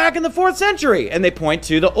believed it back in the 4th century. And they point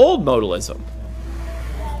to the old modalism.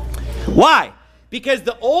 Why? Because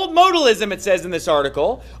the old modalism, it says in this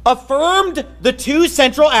article, affirmed the two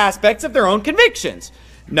central aspects of their own convictions.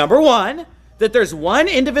 Number one, that there's one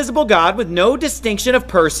indivisible God with no distinction of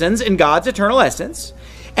persons in God's eternal essence.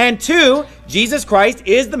 And two, Jesus Christ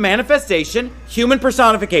is the manifestation, human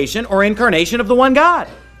personification, or incarnation of the one God.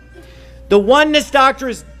 The oneness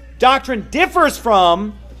doctrine differs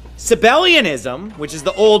from Sabellianism, which is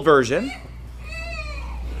the old version,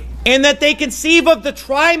 in that they conceive of the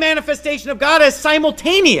tri-manifestation of God as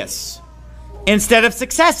simultaneous instead of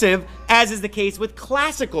successive, as is the case with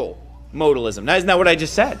classical modalism. Now, isn't that what I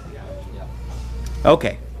just said?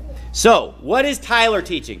 Okay. So, what is Tyler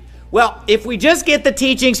teaching? Well, if we just get the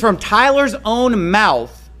teachings from Tyler's own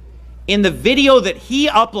mouth in the video that he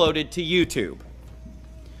uploaded to YouTube,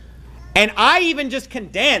 and I even just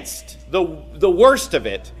condensed the worst of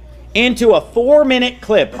it into a 4-minute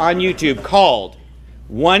clip on YouTube called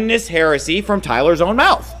Oneness Heresy from Tyler's own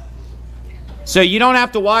mouth. So you don't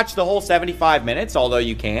have to watch the whole 75 minutes, although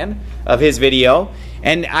you can, of his video.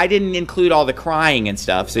 And I didn't include all the crying and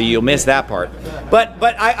stuff, so you'll miss that part. But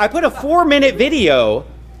I put a 4-minute video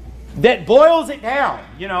that boils it down,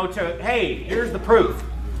 to, hey, here's the proof.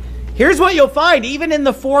 Here's what you'll find, even in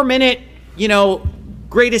the 4-minute,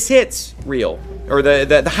 greatest hits reel, or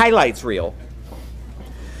the highlights reel.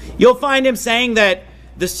 You'll find him saying that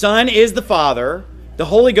the Son is the Father, the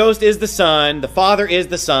Holy Ghost is the Son, the Father is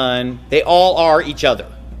the Son, they all are each other.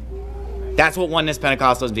 That's what Oneness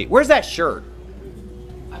Pentecostalism do. Where's that shirt?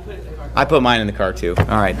 I put mine in the car too. All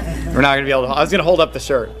right. We're not going to be able to, I was going to hold up the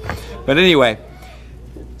shirt. But anyway,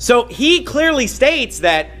 So he clearly states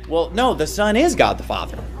that, well, no, the Son is God the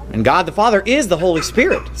Father. And God the Father is the Holy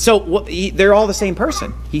Spirit. So they're all the same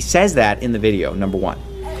person. He says that in the video, number one.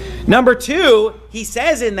 Number two, he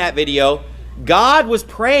says in that video, God was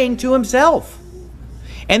praying to himself.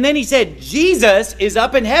 And then he said, Jesus is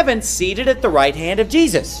up in heaven, seated at the right hand of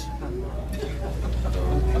Jesus.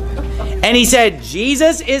 And he said,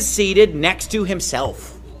 Jesus is seated next to himself.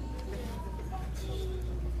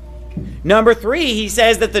 Number three, he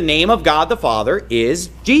says that the name of God the Father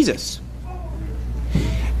is Jesus.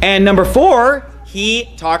 And number four,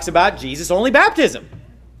 he talks about Jesus-only baptism.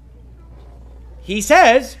 He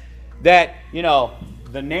says that, you know,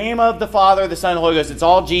 the name of the Father, the Son, and the Holy Ghost, it's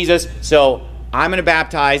all Jesus, so I'm going to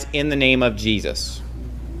baptize in the name of Jesus.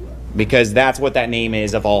 Because that's what that name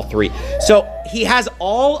is of all three. So he has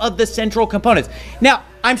all of the central components. Now,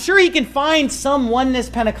 I'm sure he can find some Oneness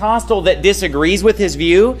Pentecostal that disagrees with his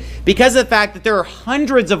view because of the fact that there are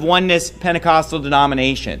hundreds of Oneness Pentecostal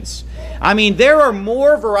denominations. I mean, there are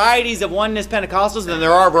more varieties of Oneness Pentecostals than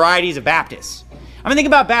there are varieties of Baptists. I mean, think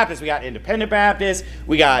about Baptists. We got Independent Baptists.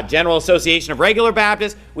 We got General Association of Regular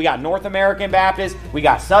Baptists. We got North American Baptists. We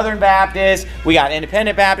got Southern Baptists. We got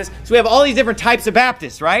Independent Baptists. So we have all these different types of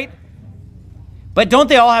Baptists, right? But don't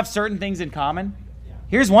they all have certain things in common?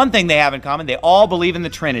 Here's one thing they have in common. They all believe in the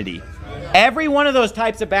Trinity. Every one of those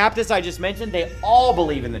types of Baptists I just mentioned, they all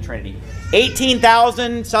believe in the Trinity.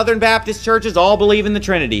 18,000 Southern Baptist churches all believe in the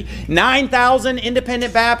Trinity. 9,000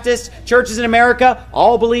 Independent Baptist churches in America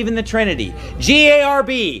all believe in the Trinity.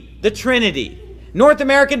 GARB, the Trinity. North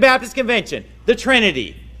American Baptist Convention, the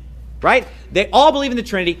Trinity. Right? They all believe in the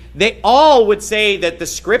Trinity. They all would say that the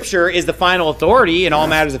Scripture is the final authority in all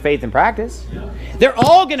matters of faith and practice. They're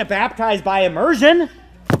all going to baptize by immersion.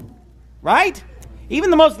 Right?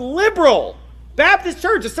 Even the most liberal Baptist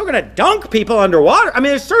church is still going to dunk people underwater. I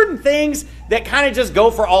mean, there's certain things that kind of just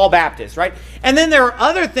go for all Baptists, right? And then there are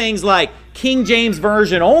other things like King James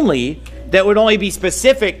Version only that would only be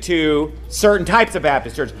specific to certain types of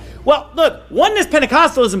Baptist churches. Well, look, Oneness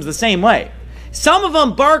Pentecostalism is the same way. Some of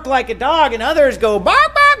them bark like a dog and others go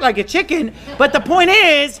bark, bark like a chicken. But the point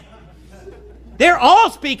is, they're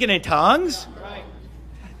all speaking in tongues.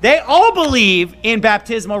 They all believe in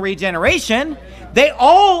baptismal regeneration. They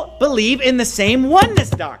all believe in the same oneness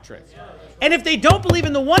doctrine. And if they don't believe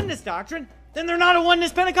in the oneness doctrine, then they're not a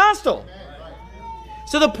Oneness Pentecostal.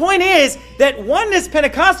 So the point is that Oneness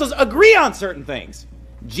Pentecostals agree on certain things.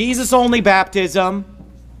 Jesus-only baptism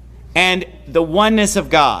and the oneness of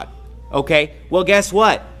God. Okay? Well, guess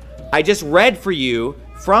what? I just read for you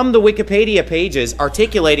from the Wikipedia pages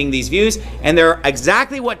articulating these views, and they're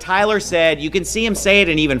exactly what Tyler said. You can see him say it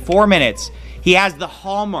in even 4 minutes. He has the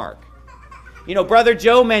hallmark. You know, Brother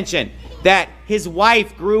Joe mentioned that his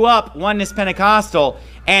wife grew up Oneness Pentecostal,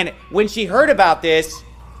 and when she heard about this,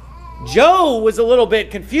 Joe was a little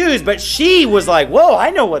bit confused, but she was like, whoa,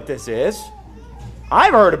 I know what this is.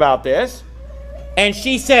 I've heard about this. And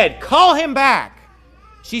she said, call him back.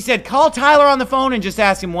 She said, call Tyler on the phone and just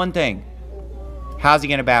ask him one thing. How's he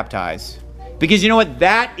going to baptize? Because you know what?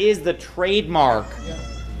 That is the trademark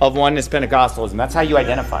of Oneness Pentecostalism. That's how you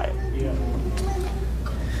identify it.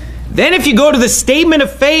 Then if you go to the statement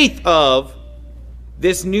of faith of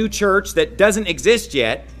this new church that doesn't exist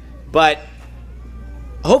yet, but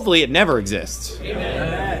hopefully it never exists.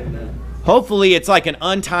 Amen. Hopefully it's like an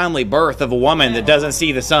untimely birth of a woman that doesn't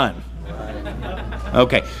see the sun.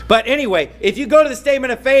 Okay, but anyway, if you go to the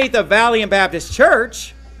statement of faith of Valiant Baptist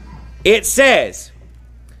Church, it says,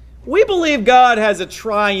 we believe God has a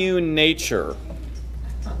triune nature.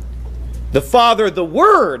 The Father, the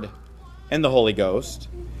Word, and the Holy Ghost.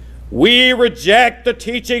 We reject the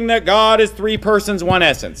teaching that God is three persons, one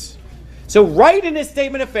essence. So right in his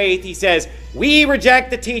statement of faith, he says, we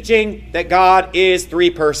reject the teaching that God is three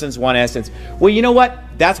persons, one essence. Well, you know what?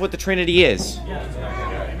 That's what the Trinity is.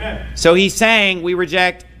 So he's saying we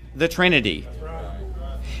reject the Trinity.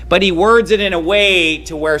 But he words it in a way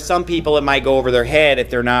to where some people it might go over their head if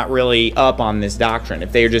they're not really up on this doctrine,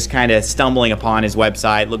 if they're just kind of stumbling upon his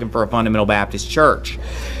website looking for a fundamental Baptist church.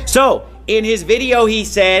 So in his video, he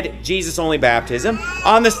said Jesus-only baptism.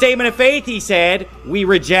 On the statement of faith, he said we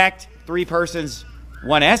reject three persons,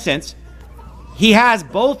 one essence. He has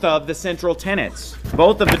both of the central tenets,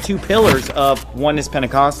 both of the two pillars of Oneness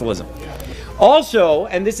Pentecostalism. Also,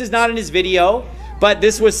 and this is not in his video, but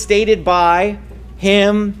this was stated by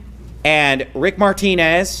him and Rick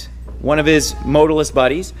Martinez, one of his modalist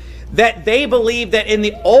buddies, that they believe that in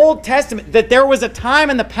the Old Testament, that there was a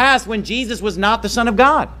time in the past when Jesus was not the Son of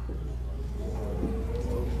God.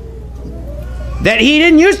 That he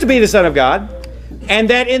didn't used to be the Son of God, and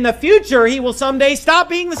that in the future he will someday stop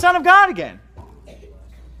being the Son of God again.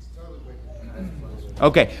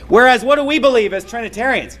 Okay. Whereas what do we believe as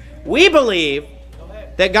Trinitarians? We believe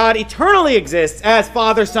that God eternally exists as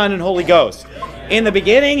Father, Son, and Holy Ghost. In the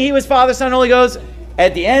beginning, he was Father, Son, Holy Ghost.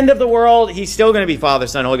 At the end of the world, he's still going to be Father,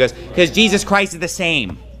 Son, Holy Ghost, because Jesus Christ is the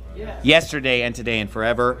same yesterday and today and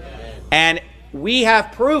forever. And we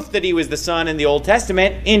have proof that he was the Son in the Old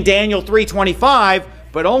Testament in Daniel 3:25,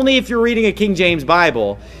 but only if you're reading a King James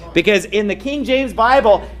Bible. Because in the King James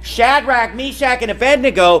Bible, Shadrach, Meshach, and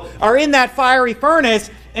Abednego are in that fiery furnace,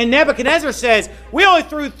 and Nebuchadnezzar says, we only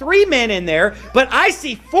threw 3 men in there, but I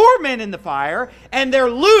see 4 men in the fire, and they're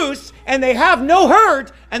loose, and they have no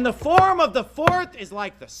hurt, and the form of the 4th is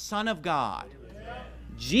like the Son of God.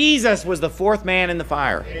 Jesus was the 4th man in the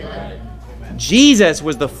fire. Jesus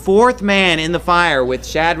was the 4th man in the fire with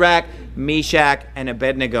Shadrach, Meshach, and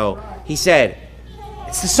Abednego. He said,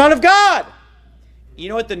 it's the Son of God. You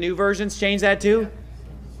know what the new versions change that to?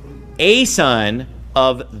 A son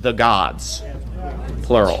of the gods.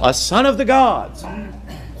 Plural. A son of the gods.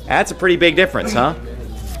 That's a pretty big difference, huh?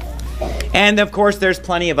 And of course, there's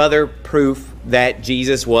plenty of other proof that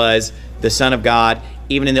Jesus was the Son of God.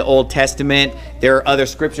 Even in the Old Testament, there are other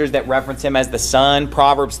scriptures that reference him as the Son.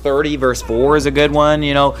 Proverbs 30 verse 4 is a good one.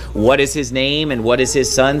 You know, what is his name and what is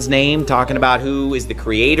his son's name? Talking about who is the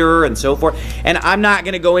creator and so forth. And I'm not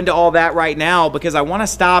going to go into all that right now because I want to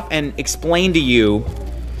stop and explain to you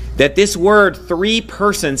that this word 3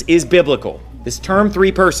 persons is biblical. This term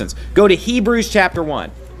 3 persons. Go to Hebrews chapter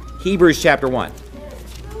 1. Hebrews chapter 1.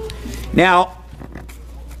 Now,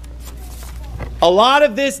 a lot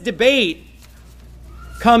of this debate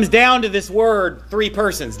comes down to this word 3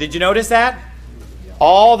 persons. Did you notice that?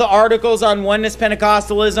 All the articles on Oneness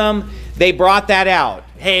Pentecostalism, they brought that out.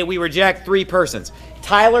 Hey, we reject 3 persons.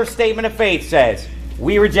 Tyler's Statement of Faith says,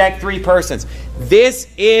 we reject 3 persons. This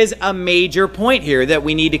is a major point here that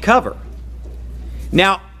we need to cover.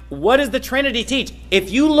 Now, what does the Trinity teach?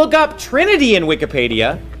 If you look up Trinity in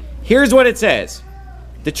Wikipedia, here's what it says.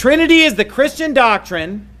 The Trinity is the Christian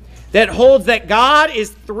doctrine that holds that God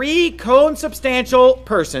is 3 consubstantial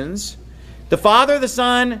persons, the Father, the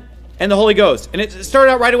Son, and the Holy Ghost. And it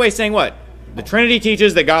started out right away saying what? The Trinity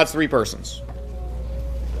teaches that God's 3 persons.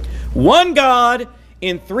 One God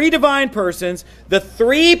in 3 divine persons. The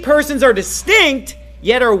 3 persons are distinct,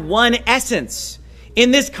 yet are one essence.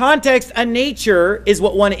 In this context, a nature is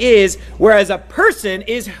what one is, whereas a person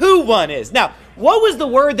is who one is. Now, what was the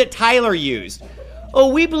word that Tyler used? Oh,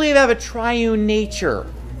 we believe I have a triune nature.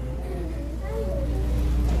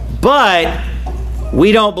 But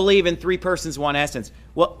we don't believe in 3 persons, one essence.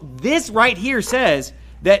 Well, this right here says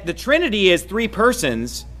that the Trinity is 3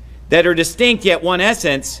 persons that are distinct yet one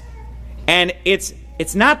essence, and it's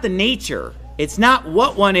not the nature. It's not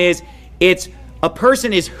what one is. It's a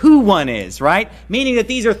person is who one is, right? Meaning that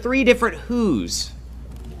these are 3 different who's.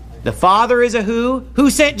 The Father is a who.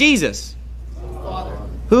 Who sent Jesus? Father.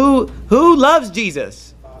 Who loves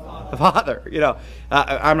Jesus? The Father. You know,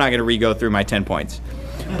 I'm not going to re-go through my 10 points.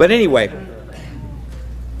 But anyway,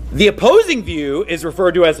 the opposing view is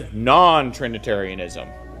referred to as non-Trinitarianism,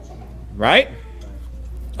 right?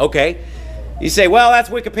 Okay. You say, well, that's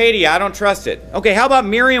Wikipedia. I don't trust it. Okay, how about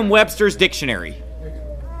Merriam-Webster's dictionary?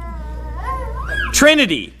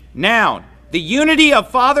 Trinity, noun, the unity of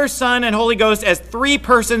Father, Son, and Holy Ghost as 3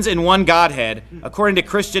 persons in one Godhead, according to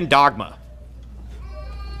Christian dogma.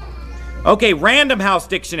 Okay, Random House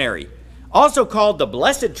dictionary, also called the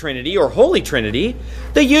Blessed Trinity or Holy Trinity,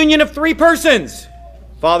 the union of 3 persons,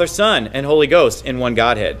 Father, Son, and Holy Ghost in one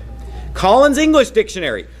Godhead. Collins English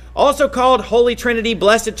dictionary, also called Holy Trinity,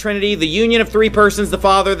 Blessed Trinity, the union of 3 persons, the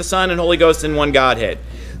Father, the Son, and Holy Ghost in one Godhead.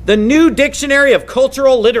 The New Dictionary of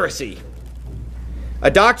Cultural Literacy,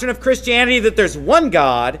 a doctrine of Christianity that there's one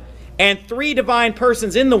God and 3 divine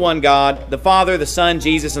persons in the one God, the Father, the Son,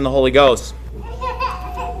 Jesus, and the Holy Ghost.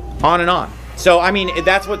 On and on. So, I mean,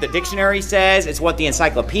 that's what the dictionary says. It's what the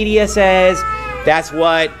encyclopedia says. That's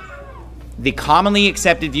what the commonly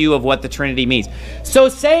accepted view of what the Trinity means. So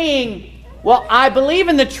saying, well, I believe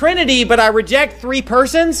in the Trinity, but I reject 3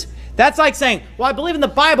 persons, that's like saying, well, I believe in the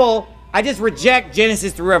Bible, I just reject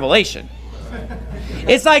Genesis through Revelation.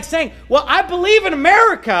 It's like saying, well, I believe in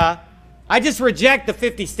America, I just reject the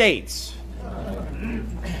 50 states.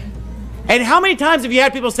 And how many times have you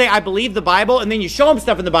had people say, I believe the Bible, and then you show them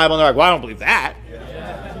stuff in the Bible, and they're like, well, I don't believe that.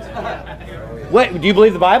 What, do you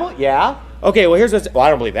believe the Bible? Yeah. Okay, well, here's what's, well, I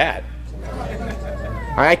don't believe that.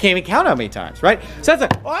 All right, I can't even count how many times, right? So that's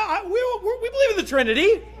like, well, we believe in the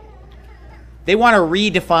Trinity. They want to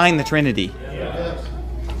redefine the Trinity.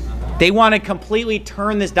 They want to completely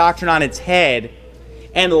turn this doctrine on its head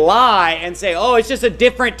and lie and say, oh, it's just a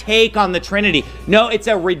different take on the Trinity. No, it's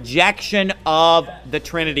a rejection of the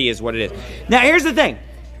Trinity is what it is. Now, here's the thing.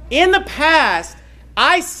 In the past,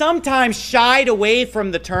 I sometimes shied away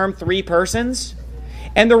from the term three persons.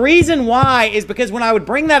 And the reason why is because when I would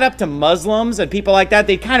bring that up to Muslims and people like that,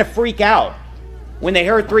 they'd kind of freak out when they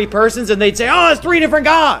heard three persons, and they'd say, oh, it's three different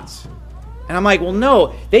gods. And I'm like, well,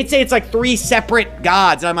 no. They'd say it's like three separate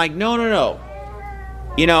gods. And I'm like, no, no, no.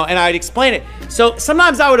 You know, and I'd explain it. So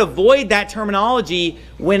sometimes I would avoid that terminology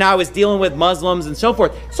when I was dealing with Muslims and so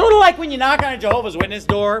forth. Sort of like when you knock on a Jehovah's Witness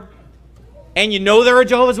door and you know they're a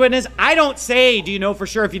Jehovah's Witness. I don't say, do you know for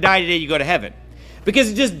sure if you die today you go to heaven?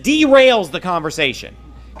 Because it just derails the conversation.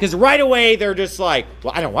 Because right away they're just like,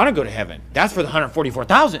 well, I don't want to go to heaven. That's for the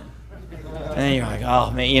 144,000. And then you're like,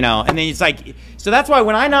 oh, man, you know. And then it's like, so that's why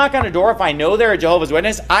when I knock on a door, if I know they're a Jehovah's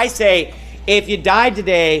Witness, I say, if you died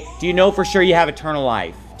today, do you know for sure you have eternal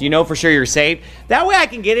life? Do you know for sure you're saved? That way I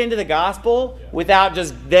can get into the gospel without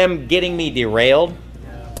just them getting me derailed.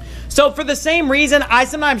 So for the same reason, I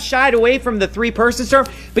sometimes shied away from the three persons term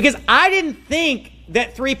because I didn't think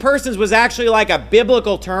that three persons was actually like a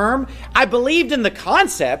biblical term. I believed in the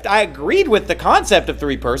concept. I agreed with the concept of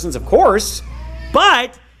three persons, of course,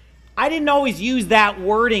 but I didn't always use that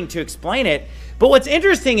wording to explain it. But what's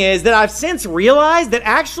interesting is that I've since realized that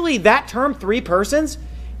actually that term three persons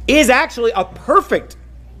is actually a perfect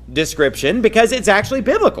description because it's actually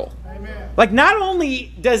biblical. Amen. Like not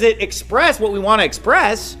only does it express what we want to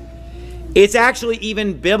express, it's actually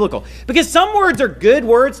even biblical. Because some words are good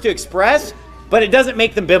words to express, but it doesn't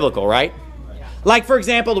make them biblical, right? Like, for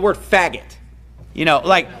example, the word faggot. You know,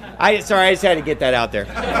 like, sorry, I just had to get that out there.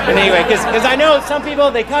 But anyway, because I know some people,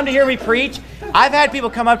 they come to hear me preach. I've had people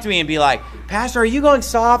come up to me and be like, Pastor, are you going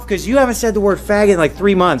soft? Because you haven't said the word faggot in like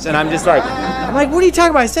 3 months. And I'm like, what are you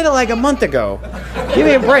talking about? I said it like a month ago. Give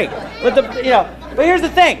me a break. But here's the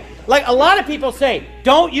thing. Like, a lot of people say,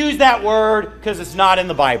 don't use that word because it's not in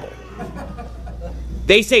the Bible.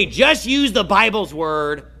 They say, just use the Bible's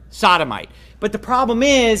word, sodomite. But the problem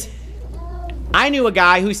is, I knew a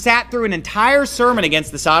guy who sat through an entire sermon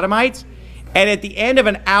against the sodomites, and at the end of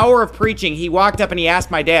an hour of preaching, he walked up and he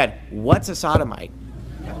asked my dad, what's a sodomite?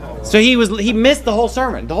 So he missed the whole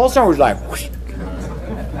sermon. The whole sermon was like, whoosh.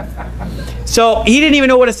 So he didn't even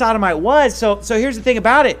know what a sodomite was. So here's the thing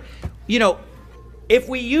about it. You know, if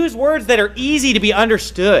we use words that are easy to be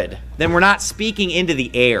understood, then we're not speaking into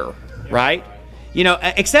the air, right? You know,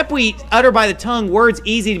 except we utter by the tongue words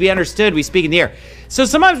easy to be understood, we speak in the air. So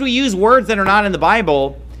sometimes we use words that are not in the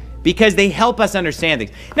Bible because they help us understand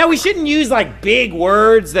things. Now, we shouldn't use like big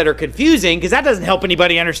words that are confusing because that doesn't help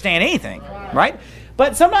anybody understand anything, right?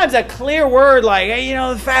 But sometimes a clear word like, hey, you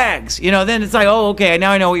know, the fags, you know, then it's like, oh, okay,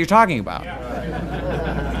 now I know what you're talking about.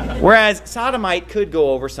 Whereas sodomite could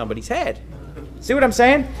go over somebody's head. See what I'm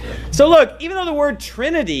saying? So look, even though the word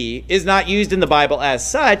Trinity is not used in the Bible as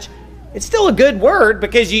such, it's still a good word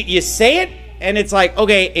because you say it and it's like,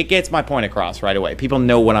 okay, it gets my point across right away. People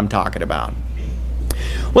know what I'm talking about.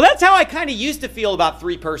 Well, that's how I kind of used to feel about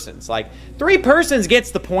three persons. Like, three persons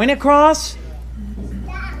gets the point across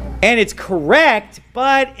and it's correct,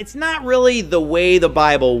 but it's not really the way the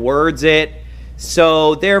Bible words it.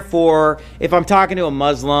 So therefore, if I'm talking to a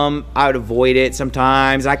Muslim, I would avoid it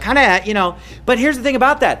sometimes. I kind of, you know, but here's the thing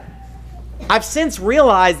about that. I've since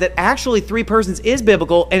realized that actually three persons is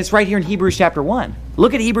biblical, and it's right here in Hebrews chapter 1.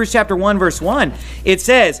 Look at Hebrews chapter 1, verse 1. It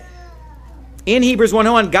says, in Hebrews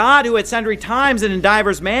 1:1, God, who at sundry times and in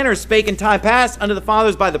divers manners spake in time past unto the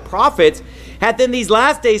fathers by the prophets, hath in these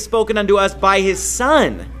last days spoken unto us by his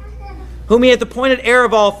Son, whom he hath appointed heir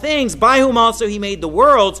of all things, by whom also he made the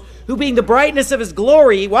worlds, who being the brightness of his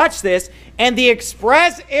glory, watch this, and the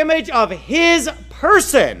express image of his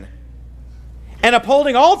person, and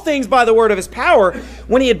upholding all things by the word of his power,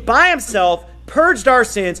 when he had by himself purged our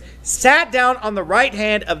sins, sat down on the right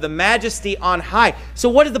hand of the majesty on high. So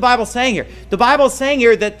what is the Bible saying here? The Bible is saying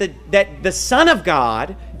here that the Son of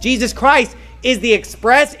God, Jesus Christ, is the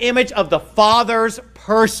express image of the Father's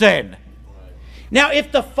person. Now,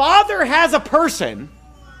 if the Father has a person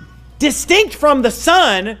distinct from the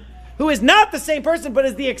Son, who is not the same person but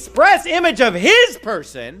is the express image of his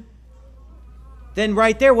person, then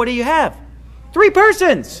right there, what do you have? Three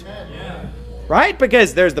persons, right?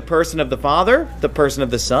 Because there's the person of the Father, the person of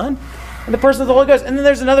the Son, and the person of the Holy Ghost. And then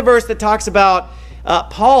there's another verse that talks about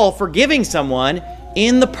Paul forgiving someone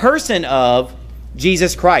in the person of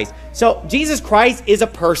Jesus Christ. So Jesus Christ is a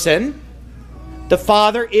person, the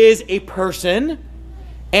Father is a person,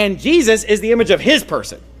 and Jesus is the image of his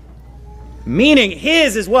person. Meaning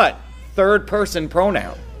his is what? Third person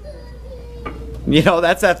pronoun. You know,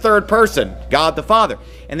 that's that third person, God the Father.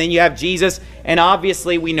 And then you have Jesus, and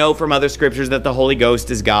obviously we know from other scriptures that the Holy Ghost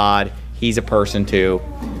is God. He's a person too.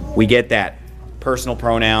 We get that. Personal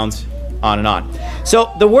pronouns, on and on.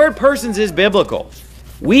 So the word persons is biblical.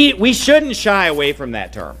 We shouldn't shy away from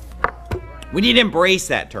that term. We need to embrace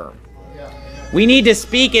that term. We need to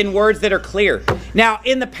speak in words that are clear. Now,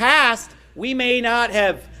 in the past, we may not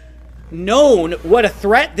have known what a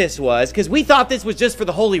threat this was because we thought this was just for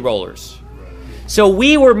the holy rollers. So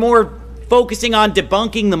we were more focusing on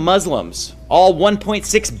debunking the Muslims, all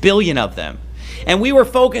 1.6 billion of them. And we were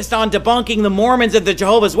focused on debunking the Mormons and the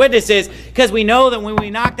Jehovah's Witnesses because we know that when we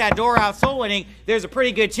knock that door out soul winning, there's a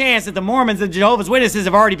pretty good chance that the Mormons and the Jehovah's Witnesses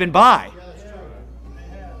have already been by.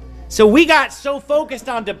 So we got so focused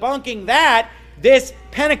on debunking that, this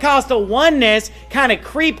Pentecostal oneness kind of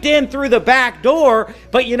creeped in through the back door.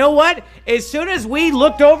 But you know what? As soon as we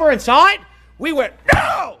looked over and saw it, we went,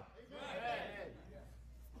 no!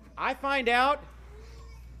 I find out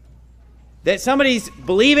that somebody's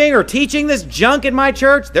believing or teaching this junk in my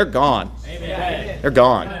church, they're gone. Amen. They're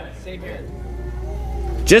gone.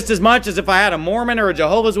 Just as much as if I had a Mormon or a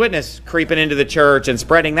Jehovah's Witness creeping into the church and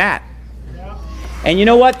spreading that. And you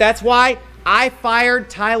know what? That's why I fired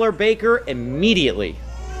Tyler Baker immediately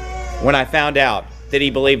when I found out that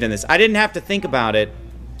he believed in this. I didn't have to think about it.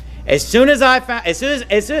 As soon as I found,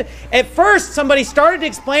 at first somebody started to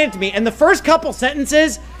explain it to me, and the first couple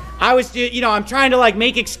sentences, I was, I'm trying to like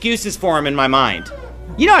make excuses for him in my mind.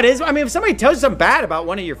 You know how it is. I mean, if somebody tells you something bad about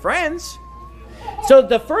one of your friends, so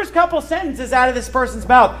the first couple sentences out of this person's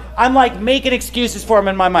mouth, I'm like making excuses for him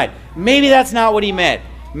in my mind. Maybe that's not what he meant.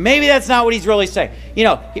 Maybe that's not what he's really saying. You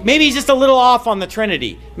know, maybe he's just a little off on the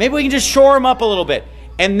Trinity. Maybe we can just shore him up a little bit.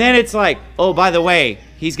 And then it's like, oh, by the way,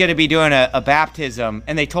 he's going to be doing a baptism.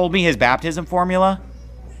 And they told me his baptism formula.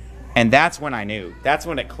 And that's when I knew. That's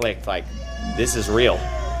when it clicked. Like, this is real.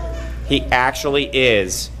 He actually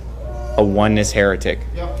is a oneness heretic.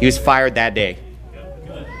 He was fired that day.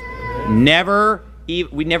 We never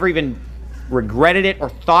even regretted it or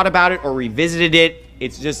thought about it or revisited it.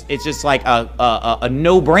 It's just like a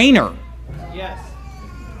no-brainer. Yes.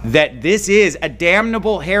 That this is a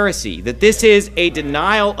damnable heresy. That this is a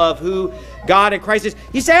denial of who God and Christ is.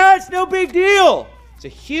 You say, oh, it's no big deal. It's a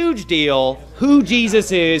huge deal. Who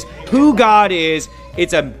Jesus is, who God is.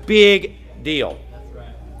 It's a big deal.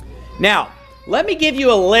 Now, let me give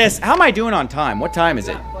you a list. How am I doing on time? What time is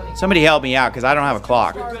it? Somebody help me out because I don't have a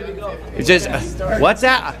clock. It's just, what's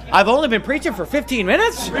that? I've only been preaching for 15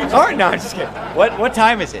 minutes? All right, no, I'm just kidding. What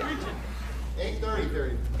time is it?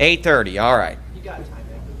 8:30. 8:30, all right. You got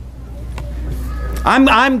time.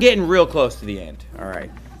 I'm getting real close to the end, all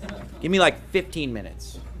right. Give me like 15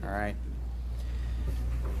 minutes, all right.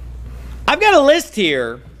 I've got a list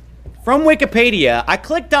here from Wikipedia. I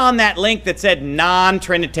clicked on that link that said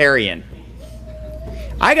non-Trinitarian.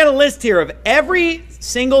 I got a list here of every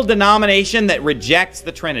single denomination that rejects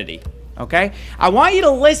the Trinity, okay? I want you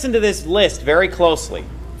to listen to this list very closely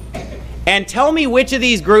and tell me which of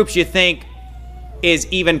these groups you think is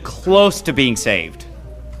even close to being saved,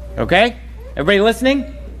 okay? Everybody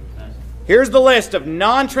listening? Here's the list of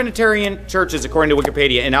non-Trinitarian churches according to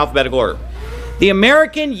Wikipedia in alphabetical order. The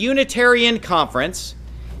American Unitarian Conference,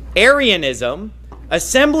 Arianism,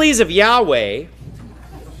 Assemblies of Yahweh,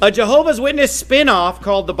 a Jehovah's Witness spin-off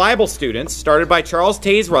called the Bible Students, started by Charles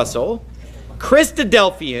Taze Russell,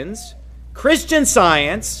 Christadelphians, Christian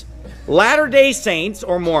Science, Latter-day Saints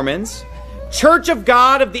or Mormons, Church of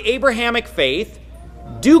God of the Abrahamic Faith,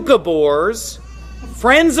 Doukhobors,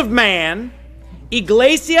 Friends of Man,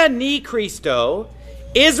 Iglesia Ni Cristo,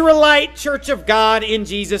 Israelite Church of God in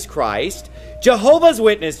Jesus Christ, Jehovah's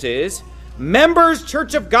Witnesses, Members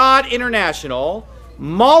Church of God International,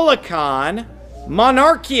 Molokon,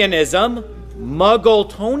 Monarchianism,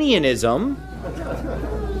 Muggletonianism,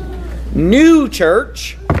 New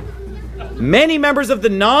Church, many members of the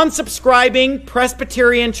non-subscribing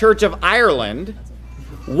Presbyterian Church of Ireland,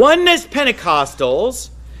 Oneness Pentecostals,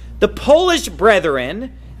 the Polish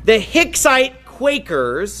Brethren, the Hicksite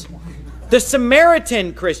Quakers, the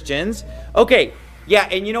Samaritan Christians. Okay, yeah,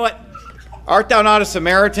 and you know what? Art thou not a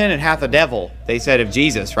Samaritan and hath a devil? They said of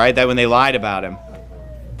Jesus, right? That when they lied about him.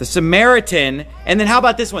 The Samaritan, and then how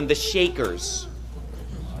about this one? The Shakers.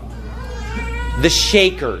 The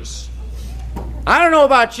Shakers. I don't know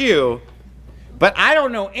about you, but I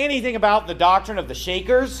don't know anything about the doctrine of the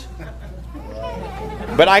Shakers.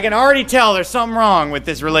 But I can already tell there's something wrong with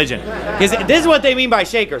this religion. Because this is what they mean by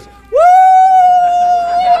Shakers. Woo!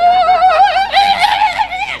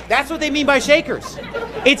 That's what they mean by Shakers.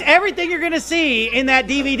 It's everything you're going to see in that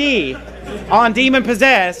DVD on Demon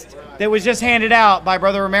Possessed that was just handed out by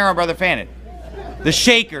Brother Romero and Brother Fannin. The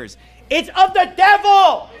Shakers. It's of the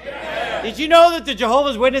devil. Did you know that the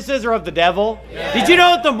Jehovah's Witnesses are of the devil? Did you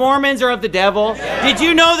know that the Mormons are of the devil? Did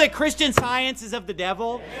you know that Christian Science is of the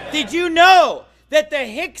devil? Did you know that the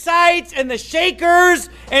Hicksites and the Shakers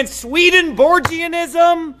and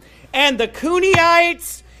Swedenborgianism and the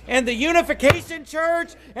Cooneites and the Unification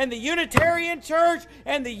Church and the Unitarian Church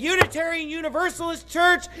and the Unitarian Universalist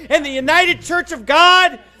Church and the United Church of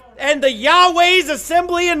God and the Yahweh's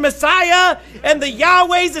Assembly in Messiah and the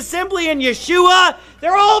Yahweh's Assembly in Yeshua,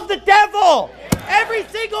 they're all of the devil. Every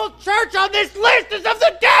single church on this list is of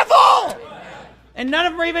the devil. And none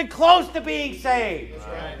of them are even close to being saved.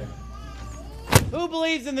 Who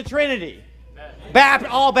believes in the Trinity?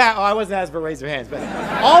 All Baptists. Oh, I wasn't asked for raise their hands, but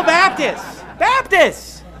all Baptists.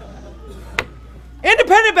 Baptists.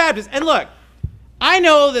 Independent Baptists. And look, I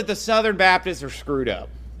know that the Southern Baptists are screwed up.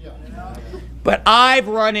 But I've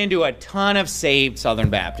run into a ton of saved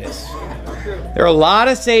Southern Baptists. There are a lot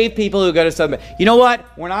of saved people who go to Southern Baptist. You know what?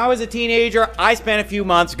 When I was a teenager, I spent a few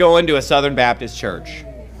months going to a Southern Baptist church.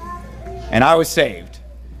 And I was saved.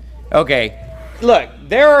 Okay. Look,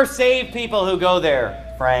 there are saved people who go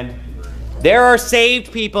there, friend. There are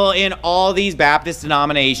saved people in all these Baptist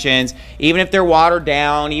denominations, even if they're watered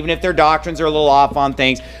down, even if their doctrines are a little off on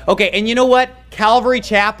things. Okay, and you know what? Calvary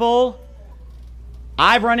Chapel,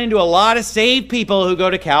 I've run into a lot of saved people who go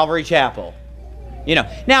to Calvary Chapel. You know,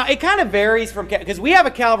 now it kind of varies from, because we have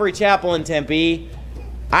a Calvary Chapel in Tempe.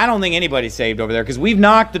 I don't think anybody's saved over there because we've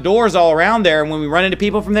knocked the doors all around there, and when we run into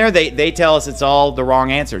people from there, they tell us it's all the wrong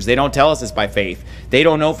answers. They don't tell us it's by faith. They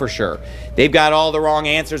don't know for sure. They've got all the wrong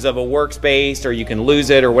answers of a works-based, or you can lose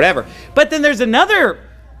it, or whatever. But then there's another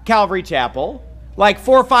Calvary Chapel, like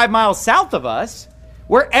 4 or 5 miles south of us,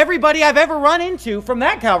 where everybody I've ever run into from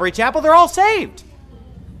that Calvary Chapel, they're all saved.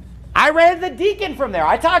 I ran the deacon from there.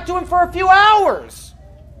 I talked to him for a few hours.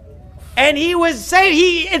 And he was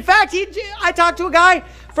saved. In fact, I talked to a guy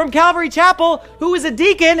from Calvary Chapel who was a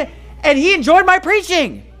deacon, and he enjoyed my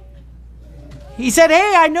preaching. He said,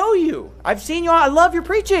 "Hey, I know you. I've seen you. I love your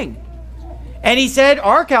preaching." And he said,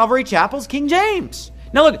 "Our Calvary Chapel's King James."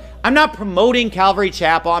 Now look, I'm not promoting Calvary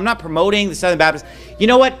Chapel. I'm not promoting the Southern Baptist. You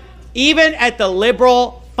know what? Even at the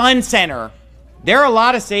Liberal Fun Center, there are a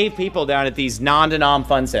lot of saved people down at these non-denom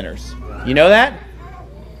fun centers. You know that?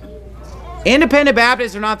 Independent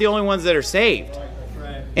Baptists are not the only ones that are saved.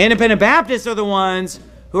 Independent Baptists are the ones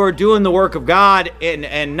who are doing the work of God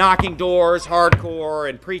and knocking doors hardcore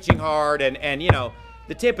and preaching hard and you know,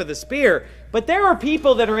 the tip of the spear. But there are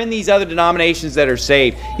people that are in these other denominations that are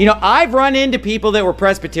saved. You know, I've run into people that were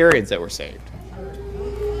Presbyterians that were saved.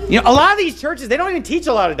 You know, a lot of these churches, they don't even teach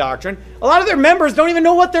a lot of doctrine. A lot of their members don't even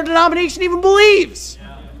know what their denomination even believes.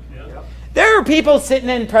 There are people sitting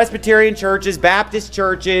in Presbyterian churches, Baptist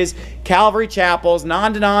churches, Calvary chapels,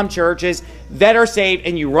 non-denom churches that are saved,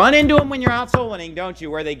 and you run into them when you're out soul winning, don't you,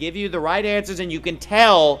 where they give you the right answers, and you can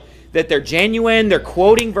tell that they're genuine, they're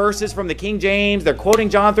quoting verses from the King James, they're quoting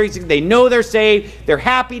John 3:16, they know they're saved, they're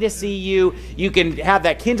happy to see you, you can have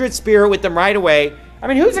that kindred spirit with them right away. I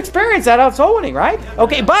mean, who's experienced that out soul winning, right?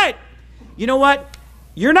 Okay, but you know what?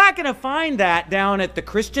 You're not going to find that down at the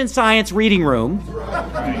Christian Science reading room.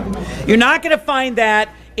 You're not going to find that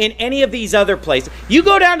in any of these other places. You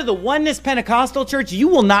go down to the Oneness Pentecostal Church, you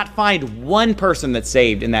will not find one person that's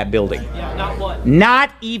saved in that building. Yeah, not one.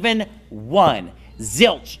 Not even one.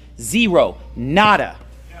 Zilch. Zero. Nada.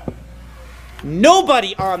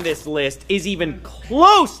 Nobody on this list is even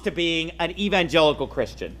close to being an evangelical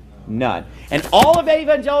Christian. None. And all of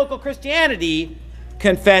evangelical Christianity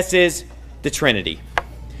confesses the Trinity.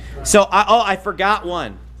 So, I forgot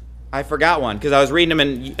one. I forgot one because I was reading them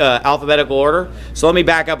in alphabetical order. So let me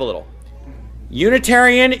back up a little.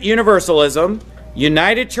 Unitarian Universalism,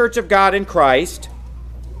 United Church of God in Christ,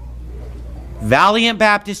 Valiant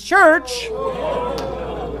Baptist Church,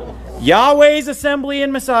 Yahweh's Assembly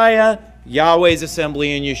in Messiah, Yahweh's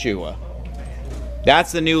Assembly in Yeshua.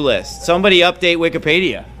 That's the new list. Somebody update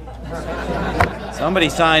Wikipedia. Somebody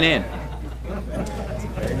sign in.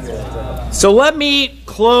 So let me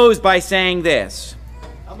close by saying this.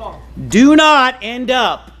 Do not end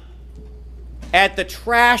up at the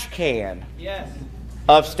trash can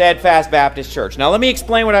of Steadfast Baptist Church. Now let me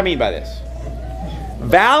explain what I mean by this.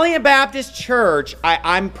 Valiant Baptist Church,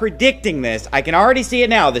 I'm predicting this. I can already see it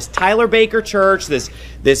now. This Tyler Baker Church, this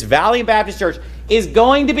Valiant Baptist Church is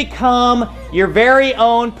going to become your very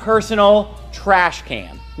own personal trash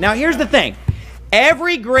can. Now here's the thing.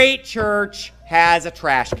 Every great church has a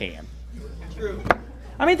trash can.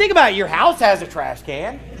 I mean, think about it. Your house has a trash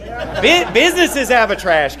can. Businesses have a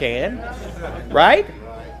trash can. Right?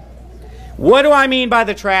 What do I mean by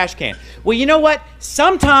the trash can? Well, you know what?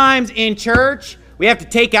 Sometimes in church, We have to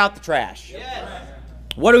take out the trash.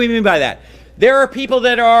 What do we mean by that? There are people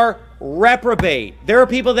that are reprobate. There are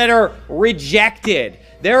people that are rejected.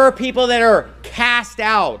 There are people that are cast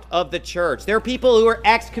out of the church. There are people who are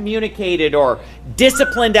excommunicated or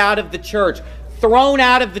disciplined out of the church, thrown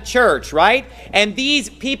out of the church, right? And these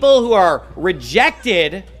people who are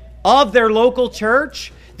rejected of their local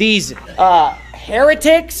church, these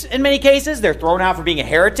heretics in many cases, they're thrown out for being a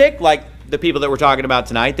heretic, like the people that we're talking about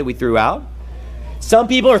tonight that we threw out. Some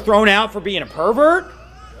people are thrown out for being a pervert.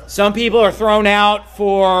 Some people are thrown out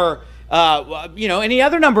for, any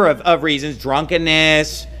other number of reasons,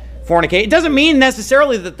 drunkenness, fornicate. It doesn't mean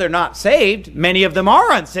necessarily that they're not saved. Many of them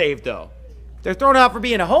are unsaved, though. They're thrown out for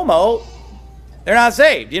being a homo. They're not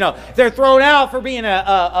saved. If they're thrown out for being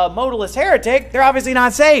a modalist heretic, they're obviously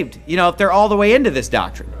not saved, if they're all the way into this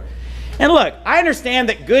doctrine. And look, I understand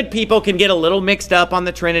that good people can get a little mixed up on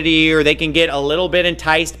the Trinity, or they can get a little bit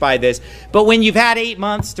enticed by this. But when you've had 8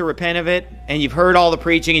 months to repent of it, and you've heard all the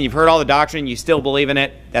preaching, and you've heard all the doctrine, and you still believe in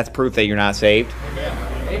it, that's proof that you're not saved.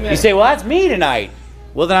 Amen. You say, well, that's me tonight.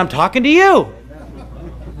 Well, then I'm talking to you.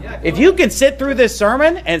 If you can sit through this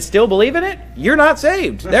sermon and still believe in it, you're not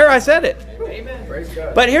saved. There, I said it.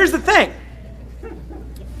 Amen. But here's the thing.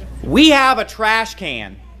 We have a trash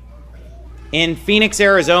can in Phoenix,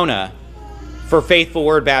 Arizona for Faithful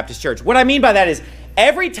Word Baptist Church. What I mean by that is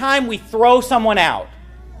every time we throw someone out,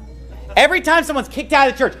 every time someone's kicked out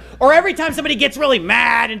of the church, or every time somebody gets really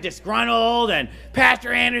mad and disgruntled and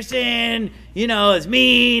Pastor Anderson, is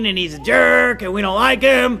mean and he's a jerk and we don't like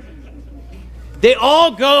him, they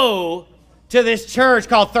all go to this church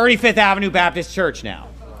called 35th Avenue Baptist Church now.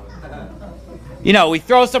 We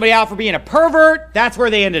throw somebody out for being a pervert, that's where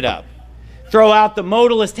they ended up. Throw out the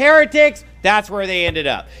modalist heretics, that's where they ended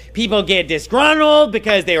up. People get disgruntled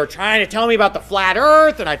because they were trying to tell me about the flat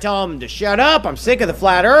earth, and I tell them to shut up. I'm sick of the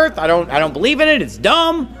flat earth. I don't believe in it. It's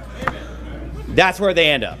dumb. That's where they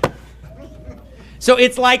end up. So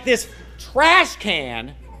it's like this trash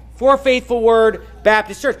can for Faithful Word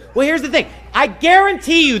Baptist Church. Well, here's the thing. I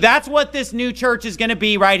guarantee you that's what this new church is going to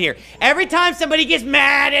be right here. Every time somebody gets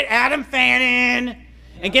mad at Adam Fannin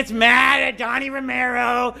and gets mad at Donnie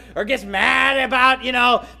Romero, or gets mad about,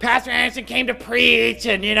 Pastor Anderson came to preach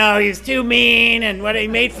and, he was too mean and he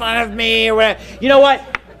made fun of me or whatever. You know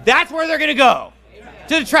what? That's where they're going to go.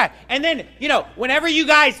 To the trash. And then, whenever you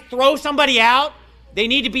guys throw somebody out, they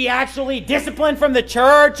need to be actually disciplined from the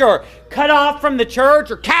church or cut off from the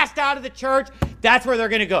church or cast out of the church. That's where they're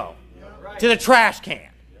going to go. To the trash can.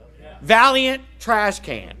 Valiant trash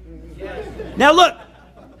can. Now look,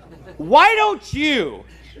 why don't you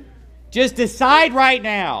just decide right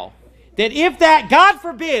now that if that, God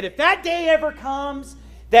forbid, if that day ever comes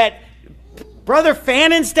that Brother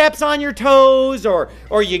Fannin steps on your toes, or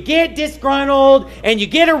you get disgruntled and you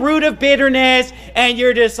get a root of bitterness and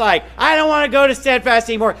you're just like, I don't want to go to Steadfast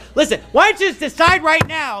anymore. Listen, why don't you just decide right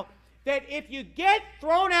now that if you get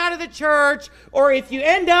thrown out of the church, or if you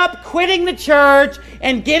end up quitting the church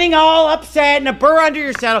and getting all upset and a burr under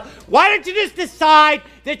your saddle, why don't you just decide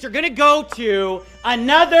that you're going to go to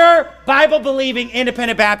another Bible-believing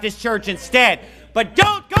independent Baptist church instead? But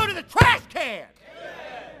don't go to the trash can.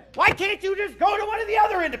 Why can't you just go to one of the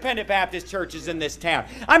other independent Baptist churches in this town?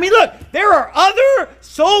 I mean, look, there are other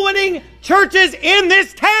soul-winning churches in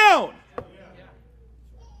this town.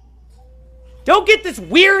 Don't get this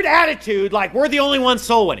weird attitude like we're the only ones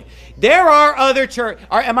soul-winning. There are other churches.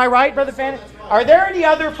 Am I right, Brother Fannin? Are there any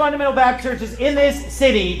other fundamental Baptist churches in this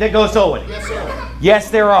city that go soul-winning? Yes, sir.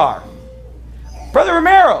 Yes, there are. Brother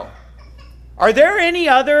Romero, are there any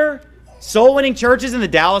other soul-winning churches in the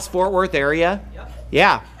Dallas-Fort Worth area?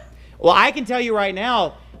 Yeah. Well, I can tell you right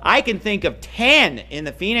now, I can think of 10 in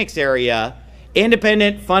the Phoenix area,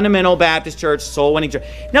 independent, fundamental Baptist church, soul-winning church.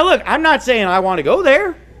 Now, look, I'm not saying I want to go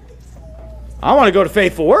there. I want to go to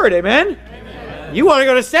Faithful Word, amen? Amen. You want to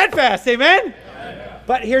go to Steadfast, amen? Amen?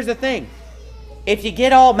 But here's the thing. If you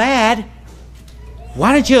get all mad,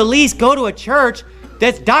 why don't you at least go to a church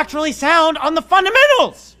that's doctrinally sound on the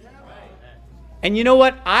fundamentals? And you know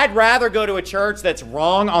what? I'd rather go to a church that's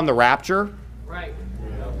wrong on the rapture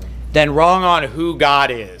than wrong on who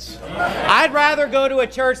God is. I'd rather go to a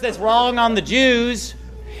church that's wrong on the Jews.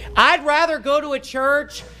 I'd rather go to a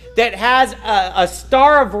church that has a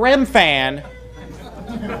Star of Remphan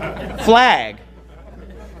flag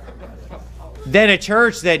than a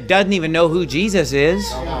church that doesn't even know who Jesus is.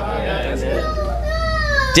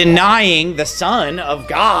 Denying the Son of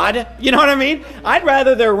God. You know what I mean? I'd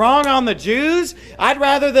rather they're wrong on the Jews. I'd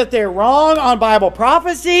rather that they're wrong on Bible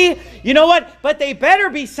prophecy. You know what? But they better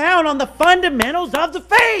be sound on the fundamentals of the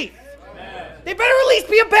faith. They better at least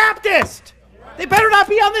be a Baptist. They better not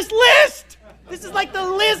be on this list. This is like the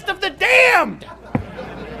list of the damned.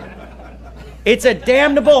 It's a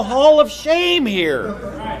damnable hall of shame here.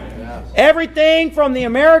 Everything from the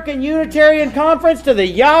American Unitarian Conference to the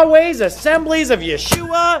Yahweh's Assemblies of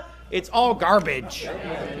Yeshua, it's all garbage.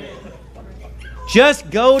 Just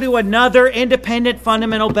go to another independent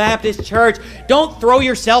fundamental Baptist church. Don't throw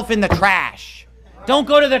yourself in the trash. Don't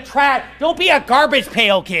go to the trash. Don't be a garbage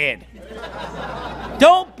pail kid.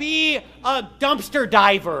 Don't be a dumpster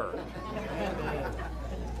diver.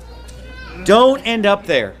 Don't end up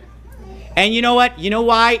there. And you know what? You know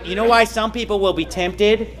why? You know why some people will be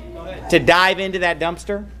tempted to dive into that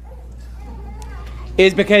dumpster?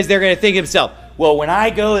 Is because they're going to think to themselves, well, when I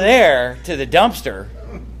go there to the dumpster,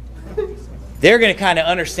 they're going to kind of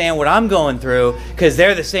understand what I'm going through because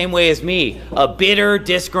they're the same way as me, a bitter,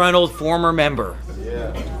 disgruntled former member.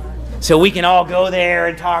 So we can all go there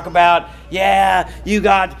and talk about, yeah, you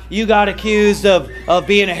got accused of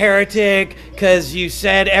being a heretic because you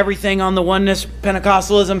said everything on the Oneness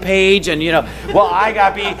Pentecostalism page, and well, I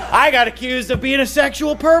got accused of being a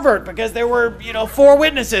sexual pervert because there were 4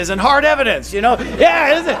 witnesses and hard evidence.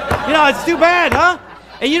 Yeah, isn't it? It's too bad, huh?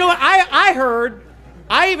 And you know what?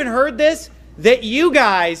 I even heard this, that you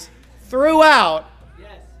guys threw out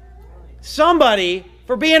somebody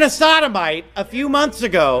for being a sodomite a few months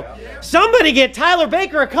ago. Somebody get Tyler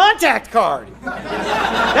Baker a contact card.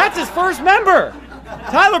 That's his first member.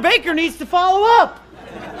 Tyler Baker needs to follow up.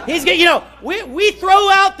 He's get, we throw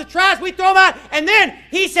out the trash, we throw him out, and then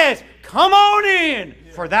he says, "Come on in,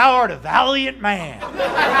 for thou art a valiant man."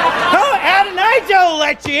 Oh, Adonijah will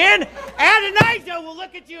let you in. Adonijah will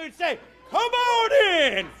look at you and say, "Come on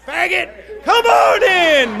in, faggot. Come on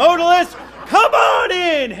in, modalist. Come on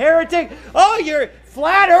in, heretic. Oh, you're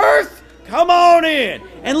flat earth? Come on in."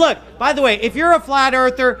 And look, by the way, if you're a flat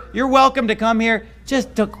earther, you're welcome to come here.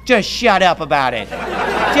 Just shut up about it.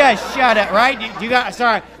 Just shut up, right? You got,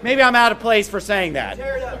 sorry, maybe I'm out of place for saying that.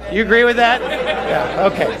 You agree with that? Yeah,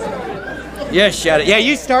 okay. Yeah, shut it. Yeah,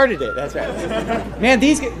 you started it. That's right. Man,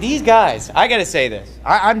 these guys, I got to say this.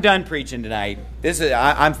 I'm done preaching tonight.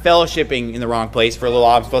 I'm fellowshipping in the wrong place for a little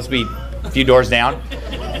while. I'm supposed to be a few doors down.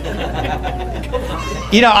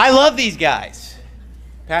 I love these guys.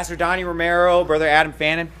 Pastor Donnie Romero, Brother Adam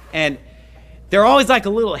Fannin, and they're always like a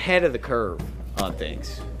little ahead of the curve on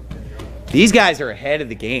things. These guys are ahead of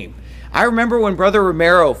the game. I remember when Brother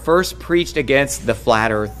Romero first preached against the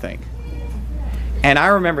flat earth thing. And I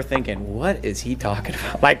remember thinking, what is he talking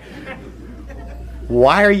about? Like,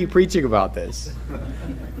 why are you preaching about this?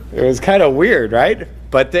 It was kind of weird, right?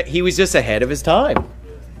 But he was just ahead of his time.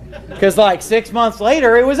 Because like 6 months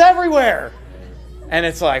later, it was everywhere. And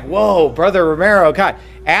it's like, whoa, Brother Romero, God.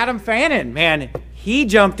 Adam Fannin, man, he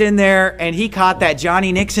jumped in there and he caught that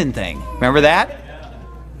Johnny Nixon thing. Remember that?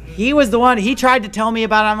 He was the one, he tried to tell me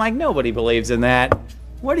about it. I'm like, nobody believes in that.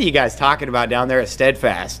 What are you guys talking about down there at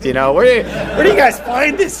Steadfast? Where do you guys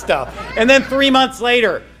find this stuff? And then 3 months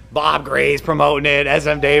later, Bob Gray's promoting it,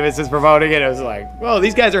 SM Davis is promoting it. I was like, whoa,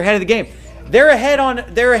 these guys are ahead of the game. They're ahead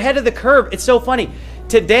of the curve. It's so funny.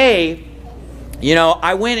 Today,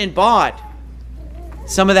 I went and bought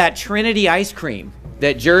some of that Trinity ice cream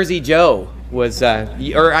that Jersey Joe was,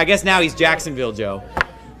 or I guess now he's Jacksonville Joe,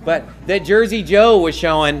 but that Jersey Joe was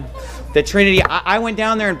showing the Trinity. I went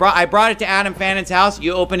down there and brought it to Adam Fannin's house.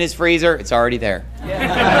 You open his freezer, it's already there.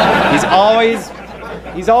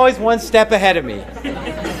 He's always one step ahead of me.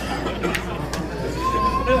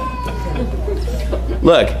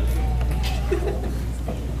 Look,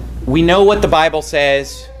 we know what the Bible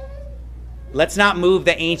says. Let's not move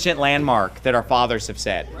the ancient landmark that our fathers have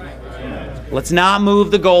set. Let's not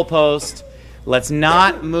move the goalpost. Let's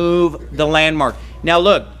not move the landmark. Now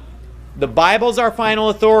look, the Bible's our final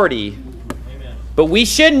authority, but we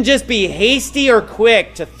shouldn't just be hasty or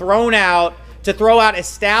quick to throw out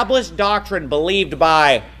established doctrine believed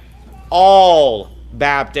by all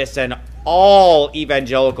Baptists and all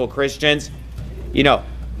evangelical Christians.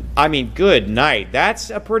 Good night. That's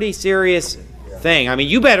a pretty serious thing.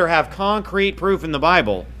 You better have concrete proof in the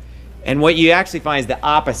Bible. And what you actually find is the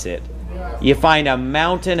opposite. You find a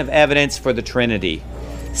mountain of evidence for the Trinity.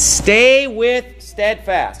 Stay with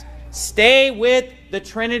Steadfast. Stay with the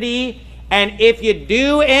Trinity. And if you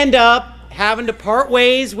do end up having to part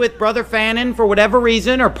ways with Brother Fannin for whatever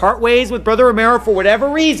reason, or part ways with Brother Romero for whatever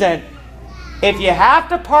reason, if you have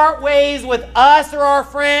to part ways with us or our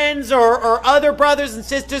friends or other brothers and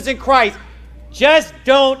sisters in Christ, just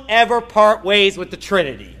don't ever part ways with the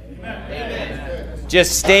Trinity. Amen.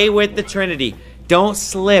 Just stay with the Trinity. Don't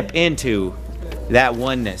slip into that